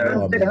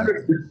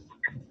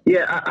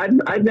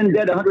been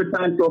dead 100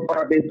 times so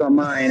far based on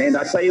mine, and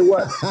I tell you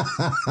what.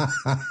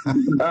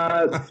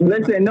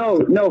 Listen,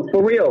 no,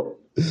 for real.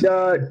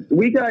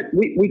 We got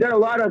a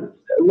lot of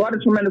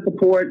tremendous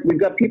support. We've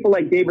got people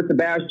like David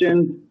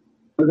Sebastian,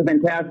 who's a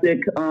fantastic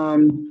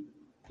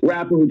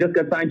rapper who just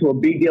got signed to a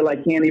big deal. I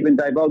can't even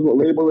divulge what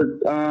label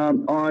it's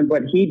on,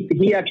 but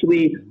he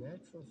actually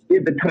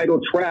did the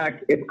title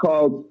track. It's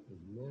called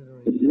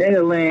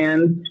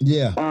Nederland,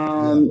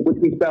 which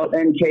we spelled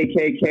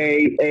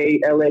Nkkkaaland,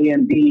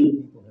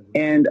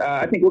 and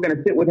I think we're going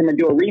to sit with him and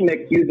do a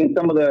remix using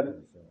some of the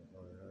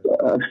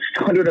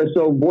 100 or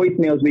so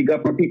voicemails we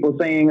got from people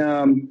saying,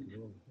 all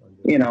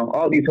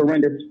these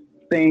horrendous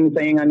things,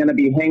 saying I'm going to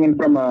be hanging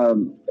from a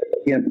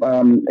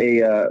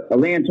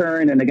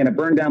lantern, and they're going to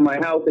burn down my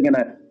house, they're going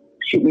to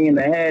shoot me in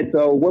the head.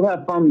 So we'll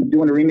have fun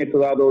doing a remix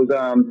with all those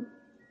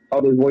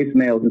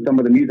voicemails and some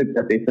of the music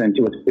that they send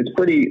to us. It's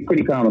pretty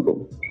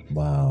comical.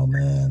 Wow,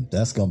 man,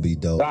 that's gonna be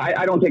dope.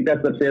 I don't take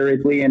that stuff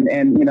seriously, and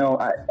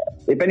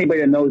if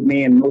anybody that knows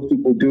me, and most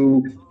people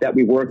do that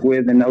we work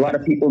with, and a lot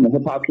of people in the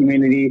hip hop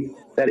community,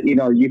 that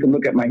you can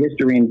look at my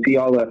history and see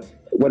all the,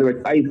 whether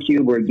it's Ice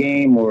Cube or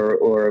Game or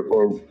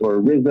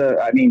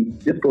RZA. I mean,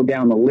 just go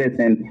down the list,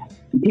 and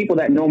people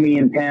that know me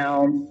in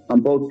town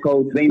on both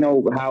coasts, they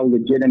know how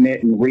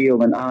legitimate and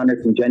real and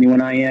honest and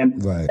genuine I am.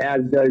 Right.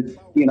 As does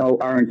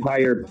our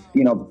entire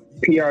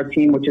PR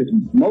team, which is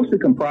mostly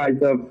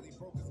comprised of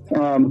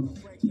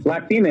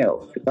black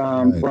females,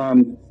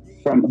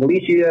 from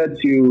Alicia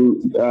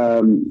to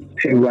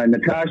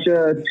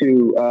Natasha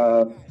to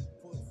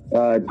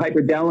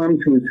Piper Dellums,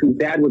 whose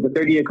dad was a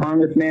 30-year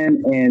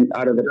congressman and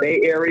out of the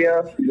Bay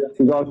Area,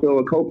 who's also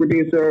a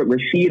co-producer,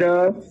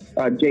 Rashida,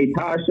 Jay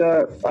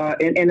Tasha,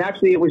 and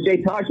actually it was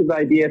Jay Tasha's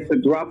idea to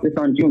drop this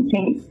on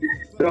Juneteenth.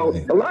 So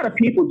a lot of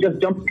people just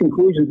jump to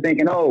conclusions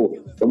thinking, oh,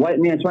 the white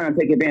man's trying to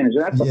take advantage.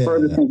 And that's the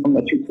furthest thing from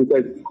the truth,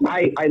 because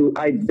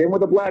I've been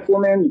with a black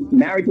woman,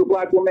 married to a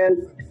black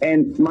woman,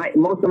 and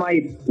most of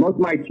my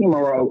team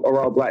are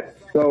all black.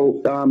 So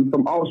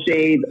from all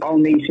shades, all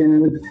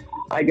nations.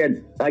 I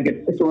get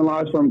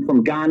sister-in-laws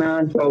from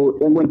Ghana. So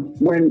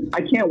when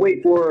I can't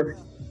wait for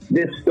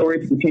this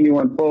story to continue to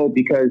unfold,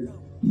 because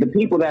the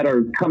people that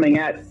are coming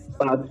at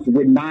us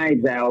with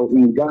knives out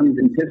and guns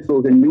and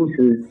pistols and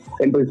nooses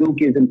and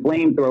bazookas and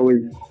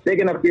flamethrowers, they're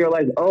gonna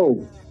realize,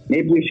 oh,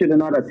 maybe we should have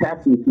not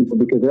attacked these people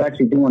because they're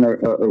actually doing a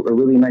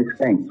really nice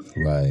thing.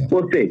 Right.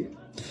 We'll see.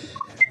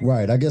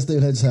 Right. I guess they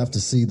just have to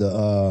see the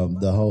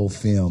whole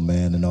film,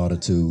 man, in order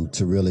to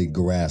really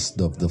grasp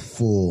the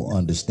full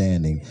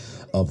understanding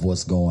of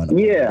what's going on.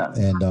 Yeah.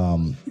 And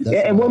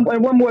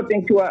one more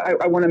thing too,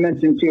 I want to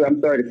mention too. I'm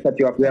sorry to cut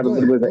you off. We have a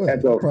little bit of an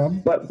echo. No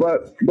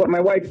but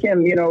my wife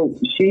Kim,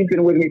 she's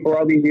been with me for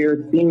all these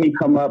years, seen me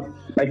come up.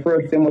 My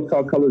first film was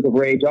called Colors of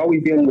Rage,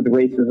 always dealing with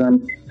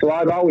racism. So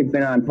I've always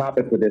been on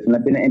topic with this, and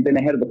I've been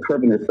ahead of the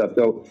curve in this stuff.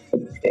 So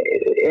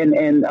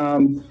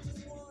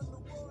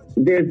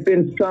there's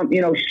been some,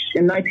 in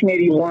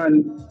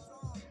 1981,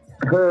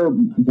 her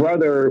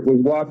brother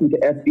was walking to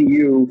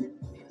SVU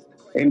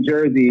in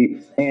Jersey,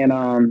 and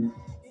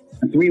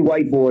 3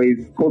 white boys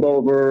pulled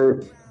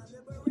over.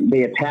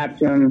 They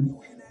attacked him,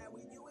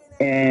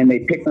 and they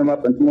picked him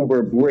up and threw him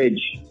over a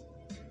bridge,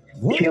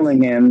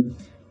 killing him.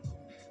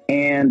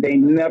 And they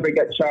never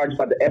got charged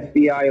by the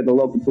FBI or the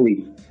local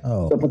police.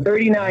 Oh, so for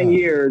 39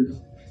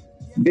 years,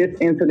 this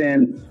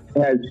incident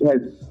has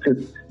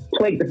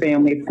plagued the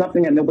family. It's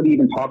something that nobody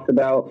even talks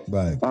about.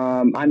 Right.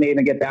 I may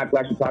even get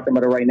backlash for talking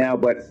about it right now,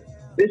 but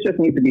this just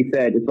needs to be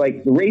said. It's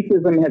like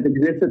racism has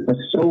existed for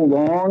so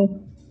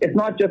long. It's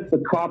not just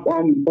the cop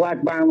on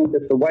black violence,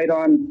 it's the white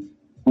on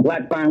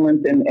black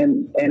violence.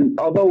 And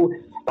although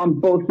on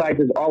both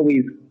sides is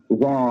always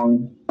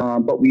wrong,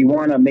 but we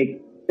want to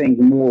make things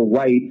more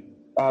right.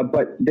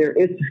 But there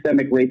is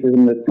systemic racism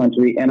in this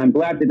country. And I'm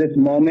glad that this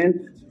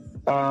moment,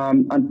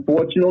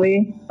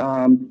 unfortunately,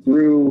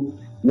 through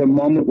the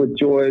moment with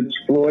George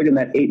Floyd in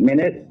that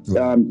 8-minute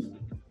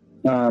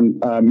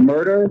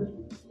murder,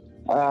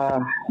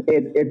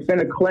 it's been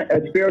a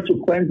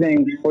spiritual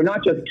cleansing for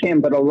not just Kim,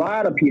 but a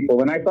lot of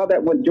people. And I saw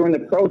that during the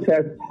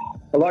protest,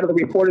 a lot of the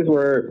reporters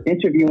were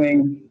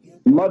interviewing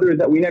mothers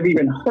that we never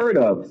even heard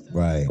of,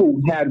 right,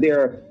 who had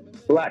their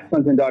black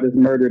sons and daughters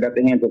murdered at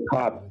the hands of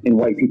cops and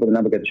white people that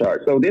never get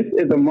charged. So this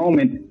is a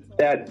moment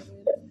that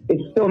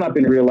it's still not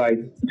been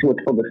realized to a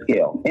fuller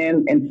scale.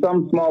 And in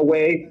some small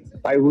way,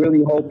 I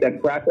really hope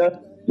that Cracker,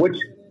 which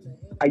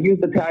I use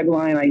the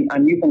tagline,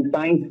 I'm using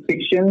science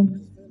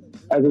fiction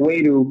as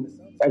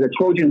a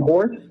Trojan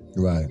horse,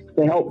 right,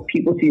 to help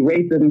people see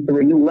racism through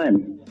a new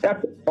lens.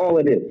 That's all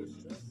it is.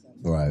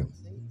 Right.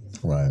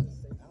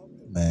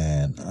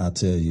 Man, I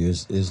tell you,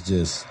 it's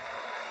just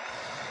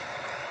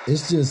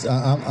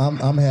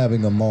I'm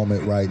having a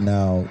moment right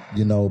now,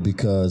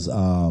 because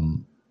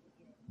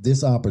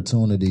this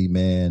opportunity,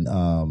 man,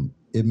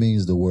 it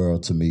means the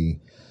world to me,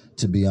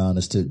 to be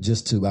honest.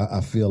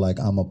 I feel like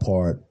I'm a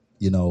part,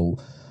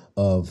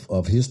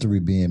 of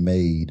history being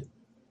made,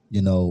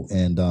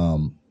 and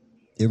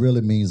it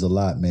really means a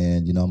lot,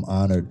 man. I'm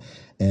honored,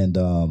 and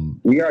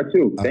we are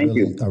too. Thank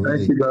you.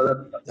 Thank you,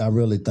 brother. I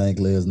really thank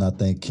Liz, and I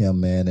thank Kim,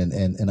 man,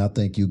 and I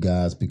thank you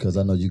guys, because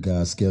I know you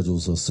guys'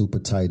 schedules are super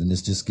tight, and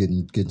it's just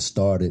getting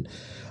started.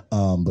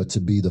 But to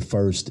be the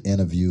first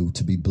interview,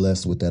 to be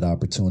blessed with that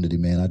opportunity,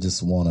 man, I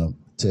just want to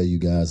tell you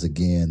guys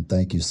again,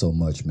 thank you so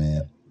much,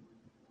 man.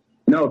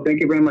 No,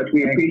 thank you very much.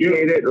 We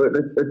appreciate it.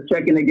 Let's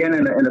check in again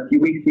in a few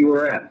weeks, see where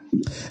we're at.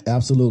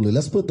 Absolutely.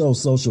 Let's put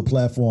those social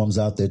platforms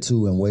out there,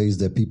 too, in ways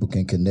that people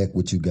can connect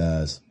with you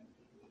guys.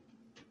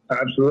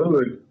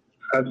 Absolutely.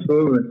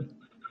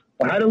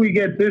 How do we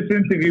get this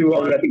interview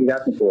on? I think he's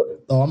asking for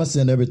it. Oh, I'm going to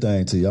send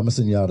everything to you. I'm going to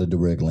send you out a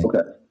direct link.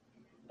 Okay.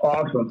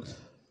 Awesome.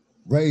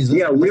 Raise.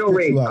 Real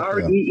Raise.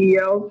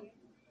 REEL.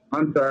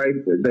 I'm sorry.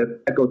 The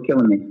echo's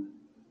killing me.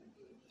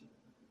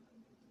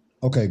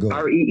 Okay, go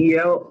ahead.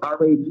 REEL.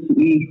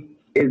 RAGE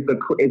is the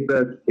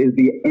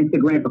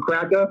Instagram for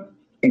Cracker,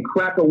 and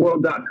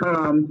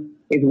crackerworld.com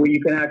is where you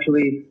can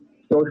actually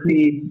go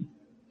see,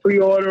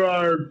 pre-order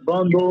our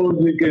bundles.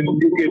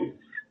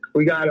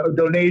 We got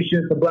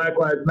donations for Black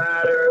Lives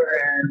Matter,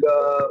 and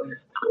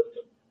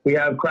we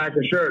have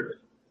Cracker shirts.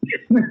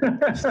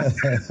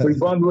 We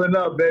bundling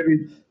up,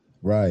 baby.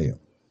 Right.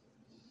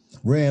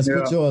 Rance,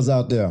 put yours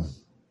out there.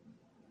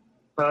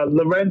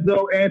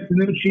 Lorenzo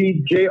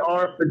Antonucci,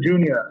 Jr. for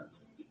Junior.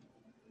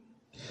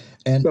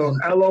 And so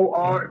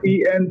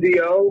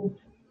LORENZO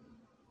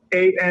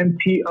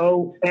ANTONUCCI,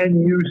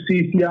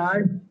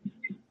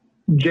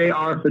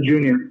 JR for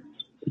Junior.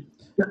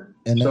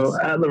 And so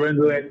at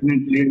Lorenzo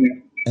Antonucci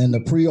Jr. And the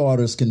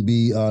pre-orders can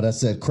be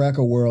that's at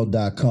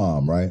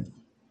crackerworld.com, right?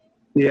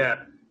 Yeah.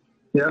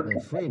 Yep.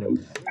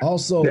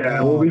 Also,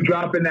 we'll be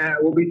dropping that.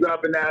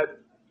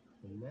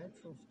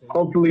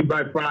 Hopefully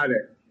by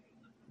Friday.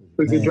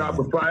 We can drop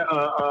a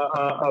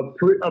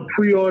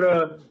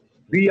pre-order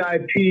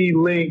VIP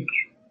link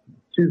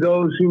to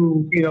those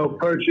who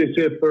purchase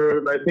it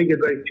for, I think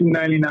it's like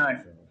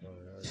 $2.99.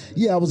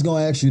 Yeah, I was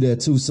going to ask you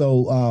that too.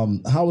 So,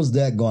 how is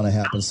that going to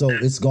happen? So,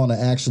 it's going to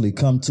actually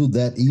come to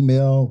that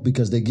email,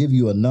 because they give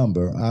you a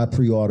number. I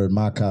pre-ordered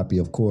my copy,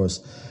 of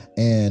course,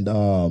 and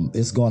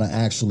it's going to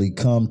actually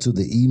come to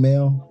the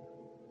email.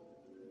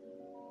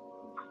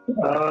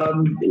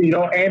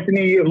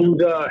 Anthony,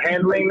 who's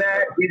handling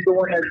that, he's the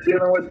one that's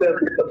dealing with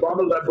the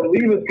bundles. I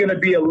believe it's going to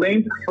be a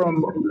link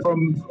from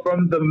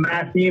the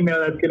mass email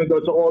that's going to go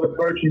to all the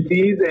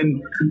purchasees,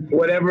 and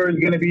whatever is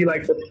going to be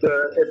like if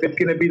it's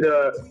going to be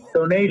the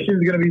donation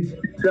is going to be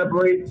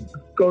separate,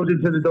 goes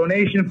into the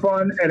donation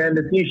fund, and then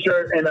the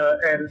T-shirt and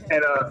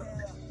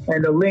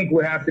a link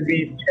would have to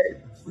be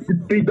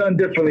done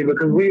differently,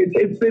 because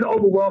it's been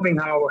overwhelming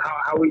how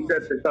we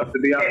set this up, to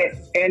be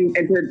honest. And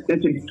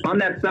on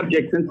that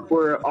subject, since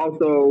we're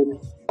also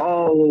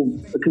all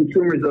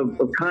consumers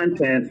of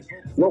content,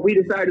 what we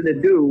decided to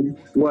do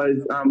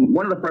was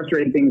one of the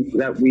frustrating things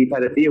that we've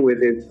had to deal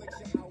with is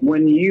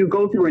when you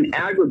go through an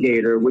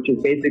aggregator, which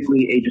is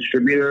basically a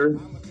distributor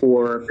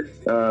for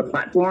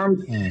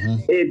platforms,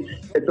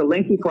 it's a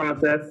lengthy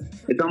process.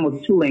 It's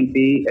almost too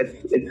lengthy.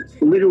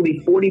 It's literally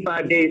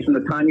 45 days from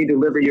the time you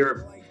deliver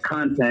your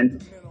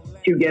content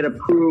to get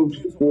approved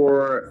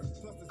for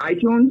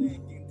iTunes,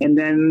 and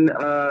then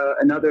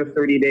another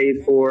 30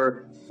 days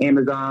for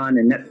Amazon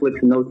and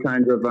Netflix and those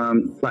kinds of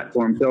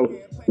platforms. So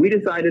we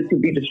decided to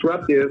be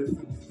disruptive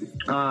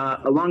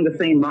along the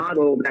same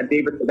model that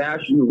David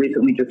Sebastian, who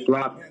recently just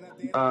dropped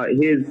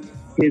his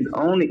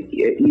own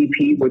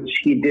EP, which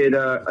he did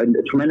a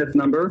tremendous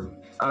number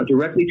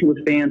directly to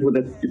his fans with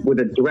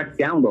a direct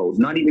download,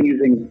 not even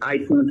using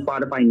iTunes,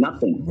 Spotify,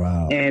 nothing.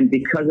 Wow. And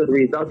because of the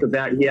results of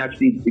that, he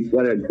actually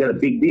got a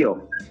big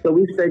deal. So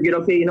we figured,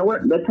 okay, you know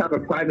what? Let's have a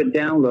private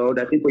download.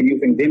 I think we're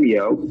using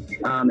Vimeo,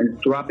 and it's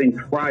dropping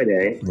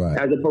Friday, right,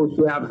 as opposed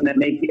to having that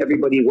make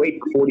everybody wait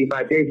for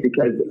 45 days,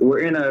 because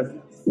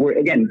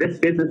again, this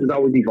business is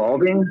always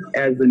evolving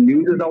as the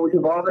news is always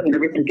evolving, and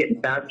everything's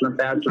getting faster and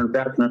faster and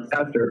faster and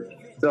faster.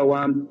 So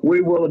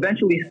we will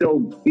eventually still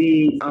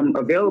be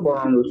available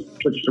on those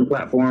subscription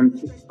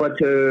platforms, but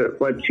to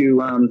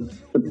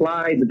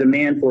supply the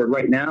demand for it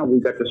right now,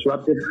 we've got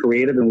disruptive,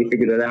 creative, and we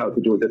figured it out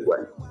to do it this way.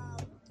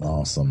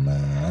 Awesome,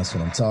 man. That's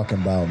what I'm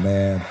talking about,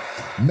 man.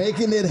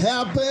 Making it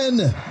happen.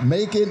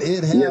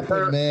 Yes,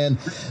 man.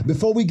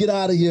 Before we get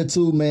out of here,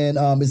 too, man,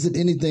 is it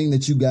anything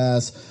that you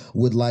guys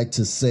would like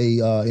to say,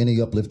 any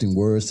uplifting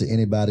words to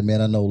anybody,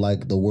 man? I know,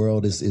 like, the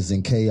world is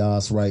in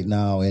chaos right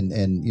now,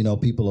 and you know,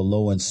 people are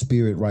low in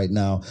spirit right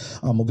now.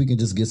 If we can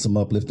just get some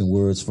uplifting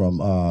words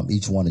from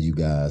each one of you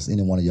guys.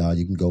 Any one of y'all,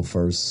 you can go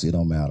first. It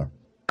don't matter.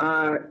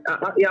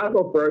 Yeah, I'll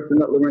go first and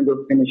let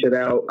Lorenzo finish it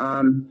out.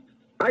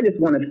 I just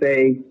want to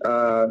say,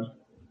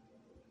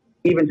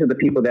 even to the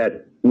people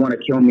that want to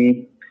kill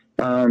me,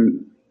 at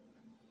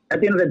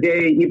the end of the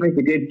day, even if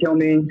you did kill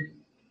me,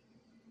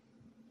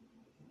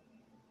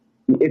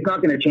 it's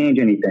not going to change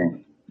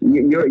anything.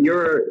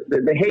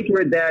 The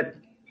hatred that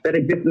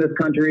exists in this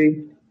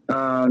country,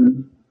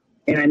 and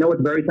I know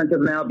it's very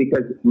sensitive now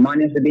because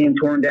monuments are being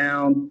torn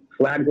down,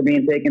 flags are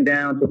being taken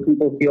down, so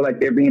people feel like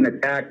they're being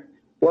attacked.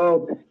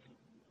 Well,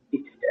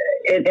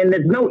 and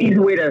there's no easy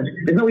way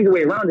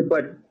around it,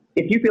 but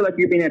if you feel like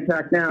you're being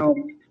attacked now,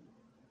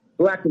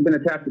 blacks have been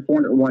attacked for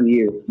 401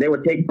 years. They were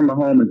taken from a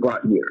home and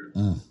brought here.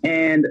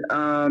 And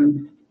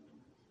I'm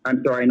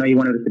sorry, I know you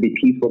wanted us to be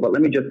peaceful, but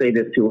let me just say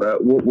this too.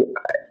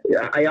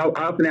 I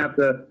often have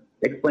to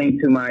explain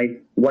to my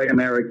white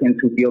Americans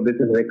who feel this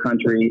is their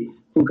country,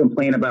 who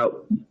complain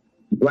about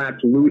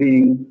blacks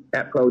looting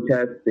at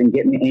protests and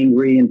getting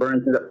angry and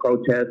burning things at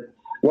protests.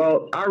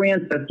 Well, our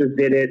ancestors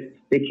did it.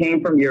 They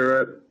came from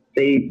Europe.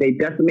 They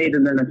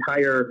decimated an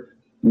entire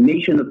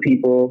nation of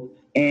people,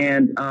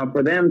 and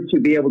for them to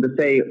be able to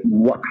say,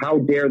 how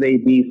dare they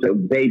be, so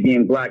they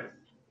being black,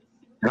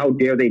 how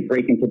dare they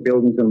break into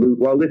buildings and loot?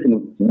 Well,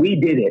 listen, we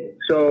did it.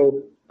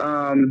 So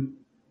I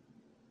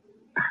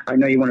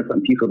know you wanted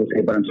something peaceful to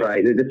say, but I'm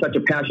sorry. It's such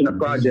a passionate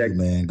project.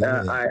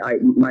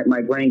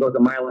 My brain goes a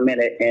mile a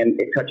minute, and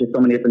it touches so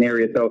many different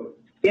areas. So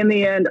in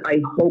the end, I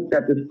hope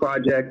that this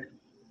project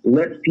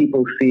lets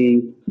people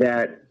see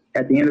that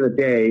at the end of the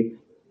day,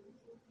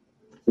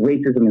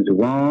 racism is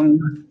wrong.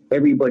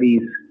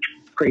 Everybody's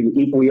created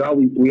equal.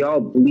 We all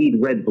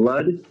bleed red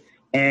blood,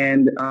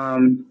 and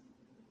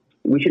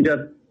we should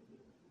just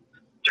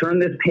turn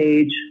this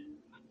page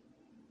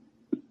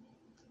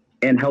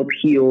and help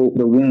heal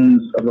the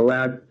wounds of the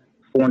last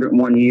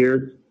 401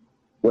 years,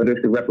 whether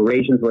it's through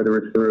reparations, whether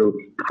it's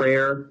through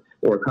prayer,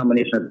 or a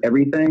combination of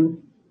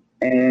everything,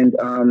 and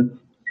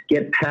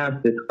get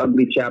past this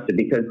ugly chapter,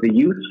 because the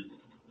youth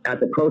at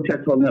the protest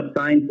holding up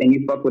signs and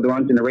you fuck with the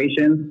wrong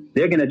generation,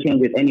 they're going to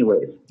change it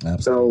anyways.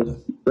 Absolutely.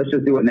 So let's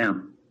just do it now.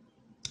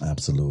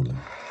 Absolutely.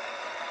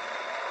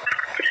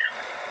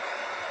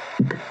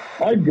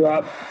 I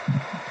drop.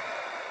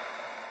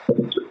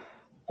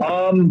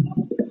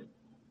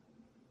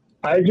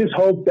 I just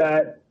hope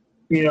that,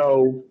 you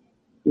know,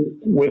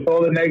 with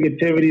all the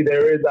negativity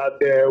there is out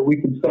there, we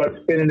can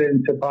start spinning it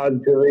into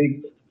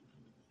positivity.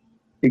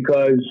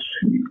 Because,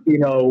 you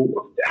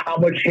know, how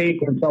much hate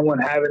can someone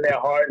have in their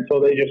heart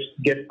until they just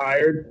get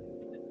tired?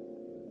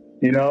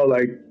 You know,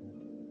 like,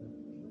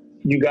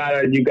 you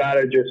gotta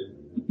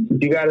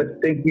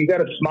think, you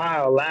gotta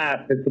smile,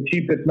 laugh. It's the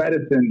cheapest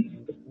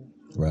medicine.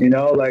 Right. You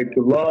know, like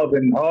love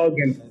and hug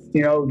and,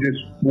 you know, just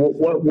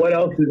what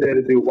else is there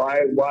to do?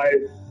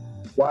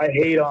 Why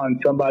hate on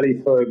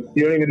somebody for,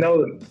 you don't even know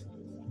them?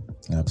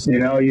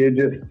 Absolutely. You know,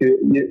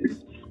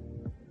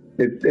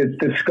 it's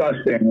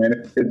disgusting, and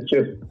it's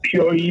just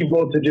pure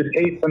evil to just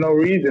hate for no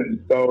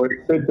reason. So it's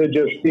good to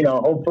just, you know,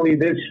 hopefully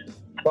this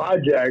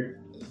project,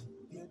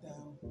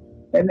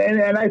 and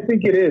I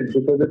think it is,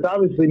 because it's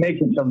obviously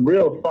making some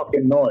real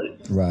fucking noise.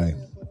 Right.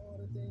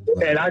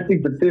 And I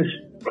think that this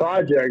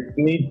project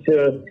needs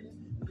to,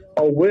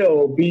 or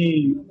will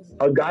be,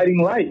 a guiding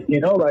light, you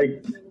know,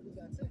 like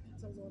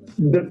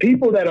the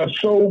people that are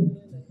so,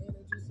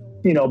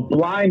 you know,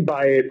 blind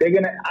by it, they're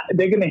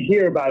gonna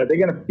hear about it, they're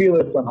gonna feel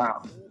it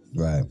somehow.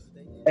 Right.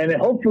 And then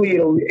hopefully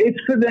it's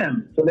for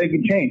them so they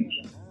can change.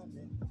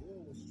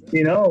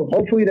 You know,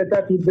 hopefully that's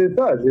what this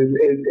does.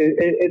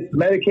 It's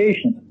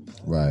medication.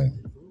 Right.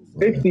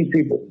 Fix these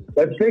people.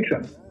 Let's fix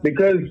them.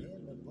 Because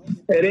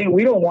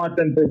we don't want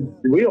them to,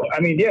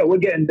 we're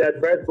getting death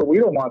threats, but we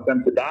don't want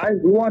them to die.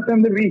 We want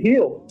them to be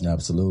healed.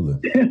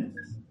 Absolutely.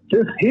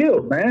 just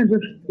heal, man.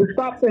 Just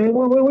stop saying,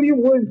 what are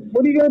you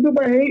gonna do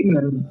by hating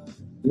and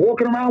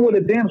walking around with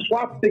a damn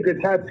swastika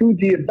tattooed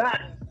to your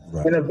back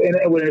Right.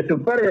 and with a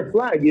Confederate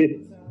flag?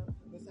 You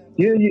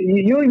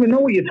don't even know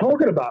what you're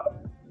talking about.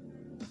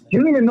 You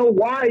don't even know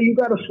why you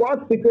got a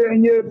swastika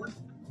and you're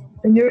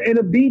in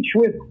a beach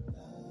with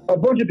a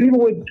bunch of people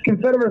with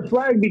Confederate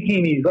flag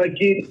bikinis. Like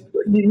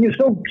you're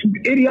so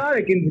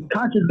idiotic and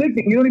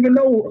contradicting. You don't even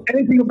know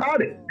anything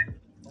about it.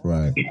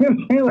 Right. You know what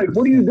I'm saying? Like,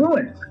 what are you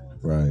doing?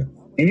 Right.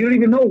 And you don't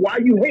even know why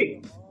you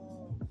hate.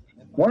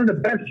 One of the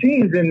best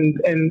scenes in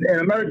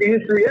American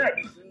History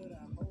X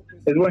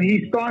is when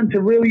he's starting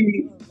to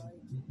really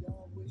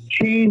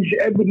change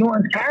Edward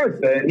Norton's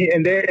character,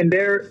 and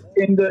they're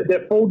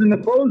folding the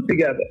clothes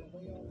together.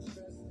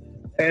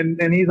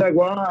 And he's like,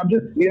 well, I'm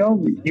just,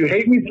 you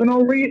hate me for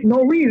no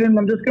reason.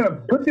 I'm just gonna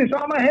put this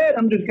on my head.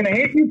 I'm just gonna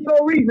hate you for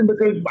no reason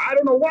because I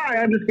don't know why.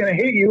 I'm just gonna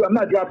hate you. I'm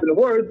not dropping the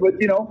words, but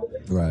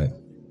Right.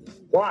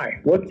 Why?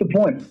 What's the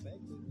point?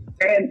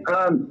 And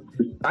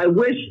I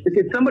wish,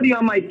 if somebody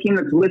on my team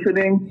that's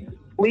listening,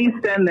 please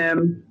send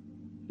them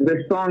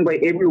the song by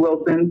Avery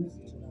Wilson,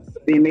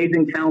 the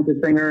amazing, talented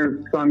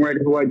singer,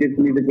 songwriter who I did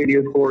some music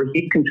videos for.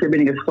 He's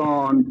contributing a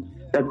song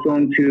that's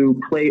going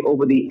to play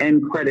over the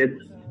end credits,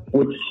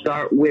 which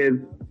start with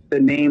the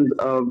names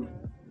of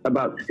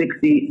about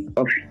 60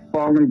 of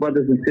fallen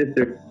brothers and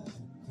sisters,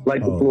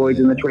 like the Floyds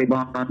and the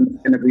Trayvons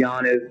and the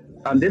Breonnas.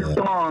 This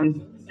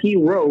song he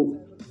wrote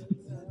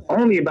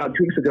only about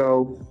 2 weeks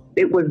ago.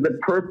 It was the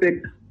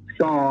perfect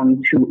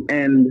song to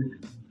end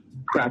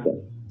Cracker.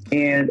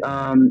 And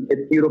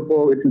it's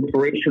beautiful, it's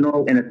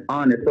inspirational, and it's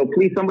honest. So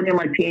please, somebody on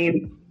my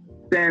team,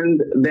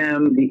 send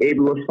them the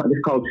Avery Wilson song.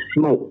 It's called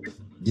Smoke.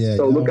 Yeah.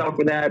 So look out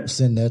for that.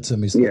 Send that to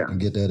me so I can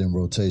get that in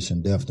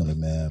rotation. Definitely,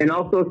 man. And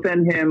also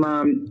send him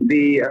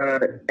the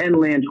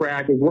Endland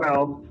track as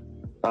well,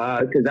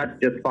 because that's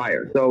just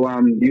fire. So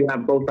you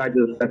have both sides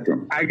of the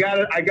spectrum. I got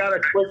a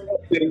quick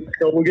message.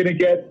 So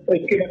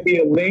it's gonna be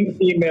a link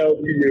email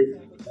to you.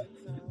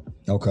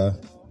 Okay.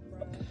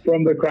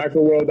 From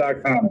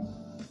thecrackerworld.com.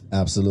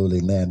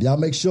 Absolutely, man. Y'all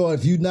make sure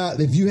if you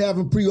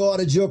haven't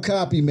pre-ordered your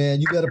copy, man,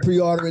 you got to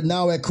pre-order it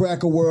now at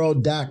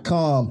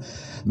crackerworld.com.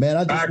 Man,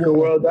 I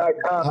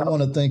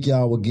want to thank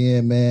y'all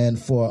again, man,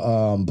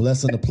 for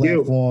blessing the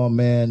platform,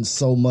 man,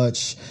 so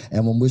much.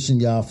 And I'm wishing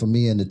y'all, for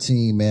me and the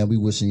team, man, we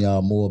wishing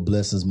y'all more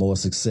blessings, more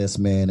success,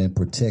 man, and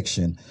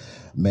protection,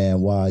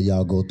 man, while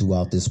y'all go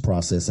throughout this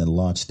process and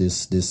launch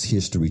this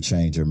history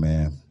changer,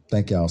 man.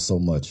 Thank y'all so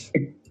much.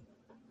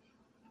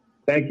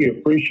 Thank you.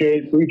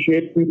 Appreciate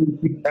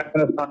you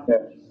having us on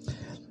there.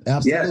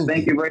 Absolutely. Yes,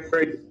 thank you very,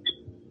 very.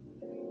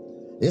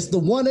 It's the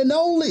one and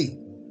only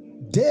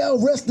Dale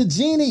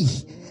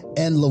Restagini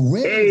and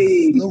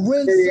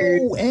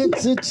Lorenzo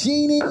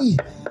Anticini,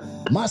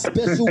 my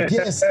special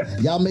guest.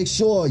 Y'all make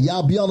sure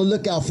y'all be on the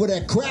lookout for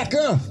that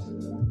cracker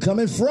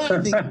coming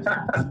Friday.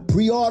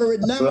 Pre-order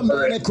it now,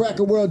 man, at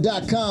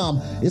crackerworld.com.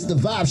 It's the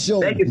Vibe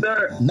Show. Thank you,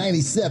 sir.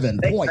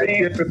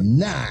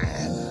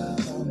 97.9.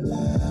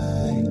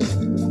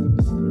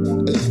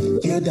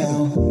 You're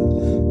down,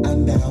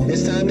 I'm down.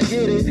 It's time to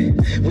get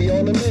it. We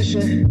on a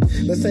mission.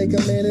 Let's take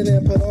a minute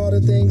and put all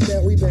the things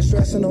that we've been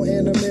stressing on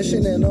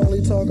intermission and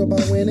only talk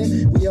about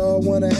winning. We all want to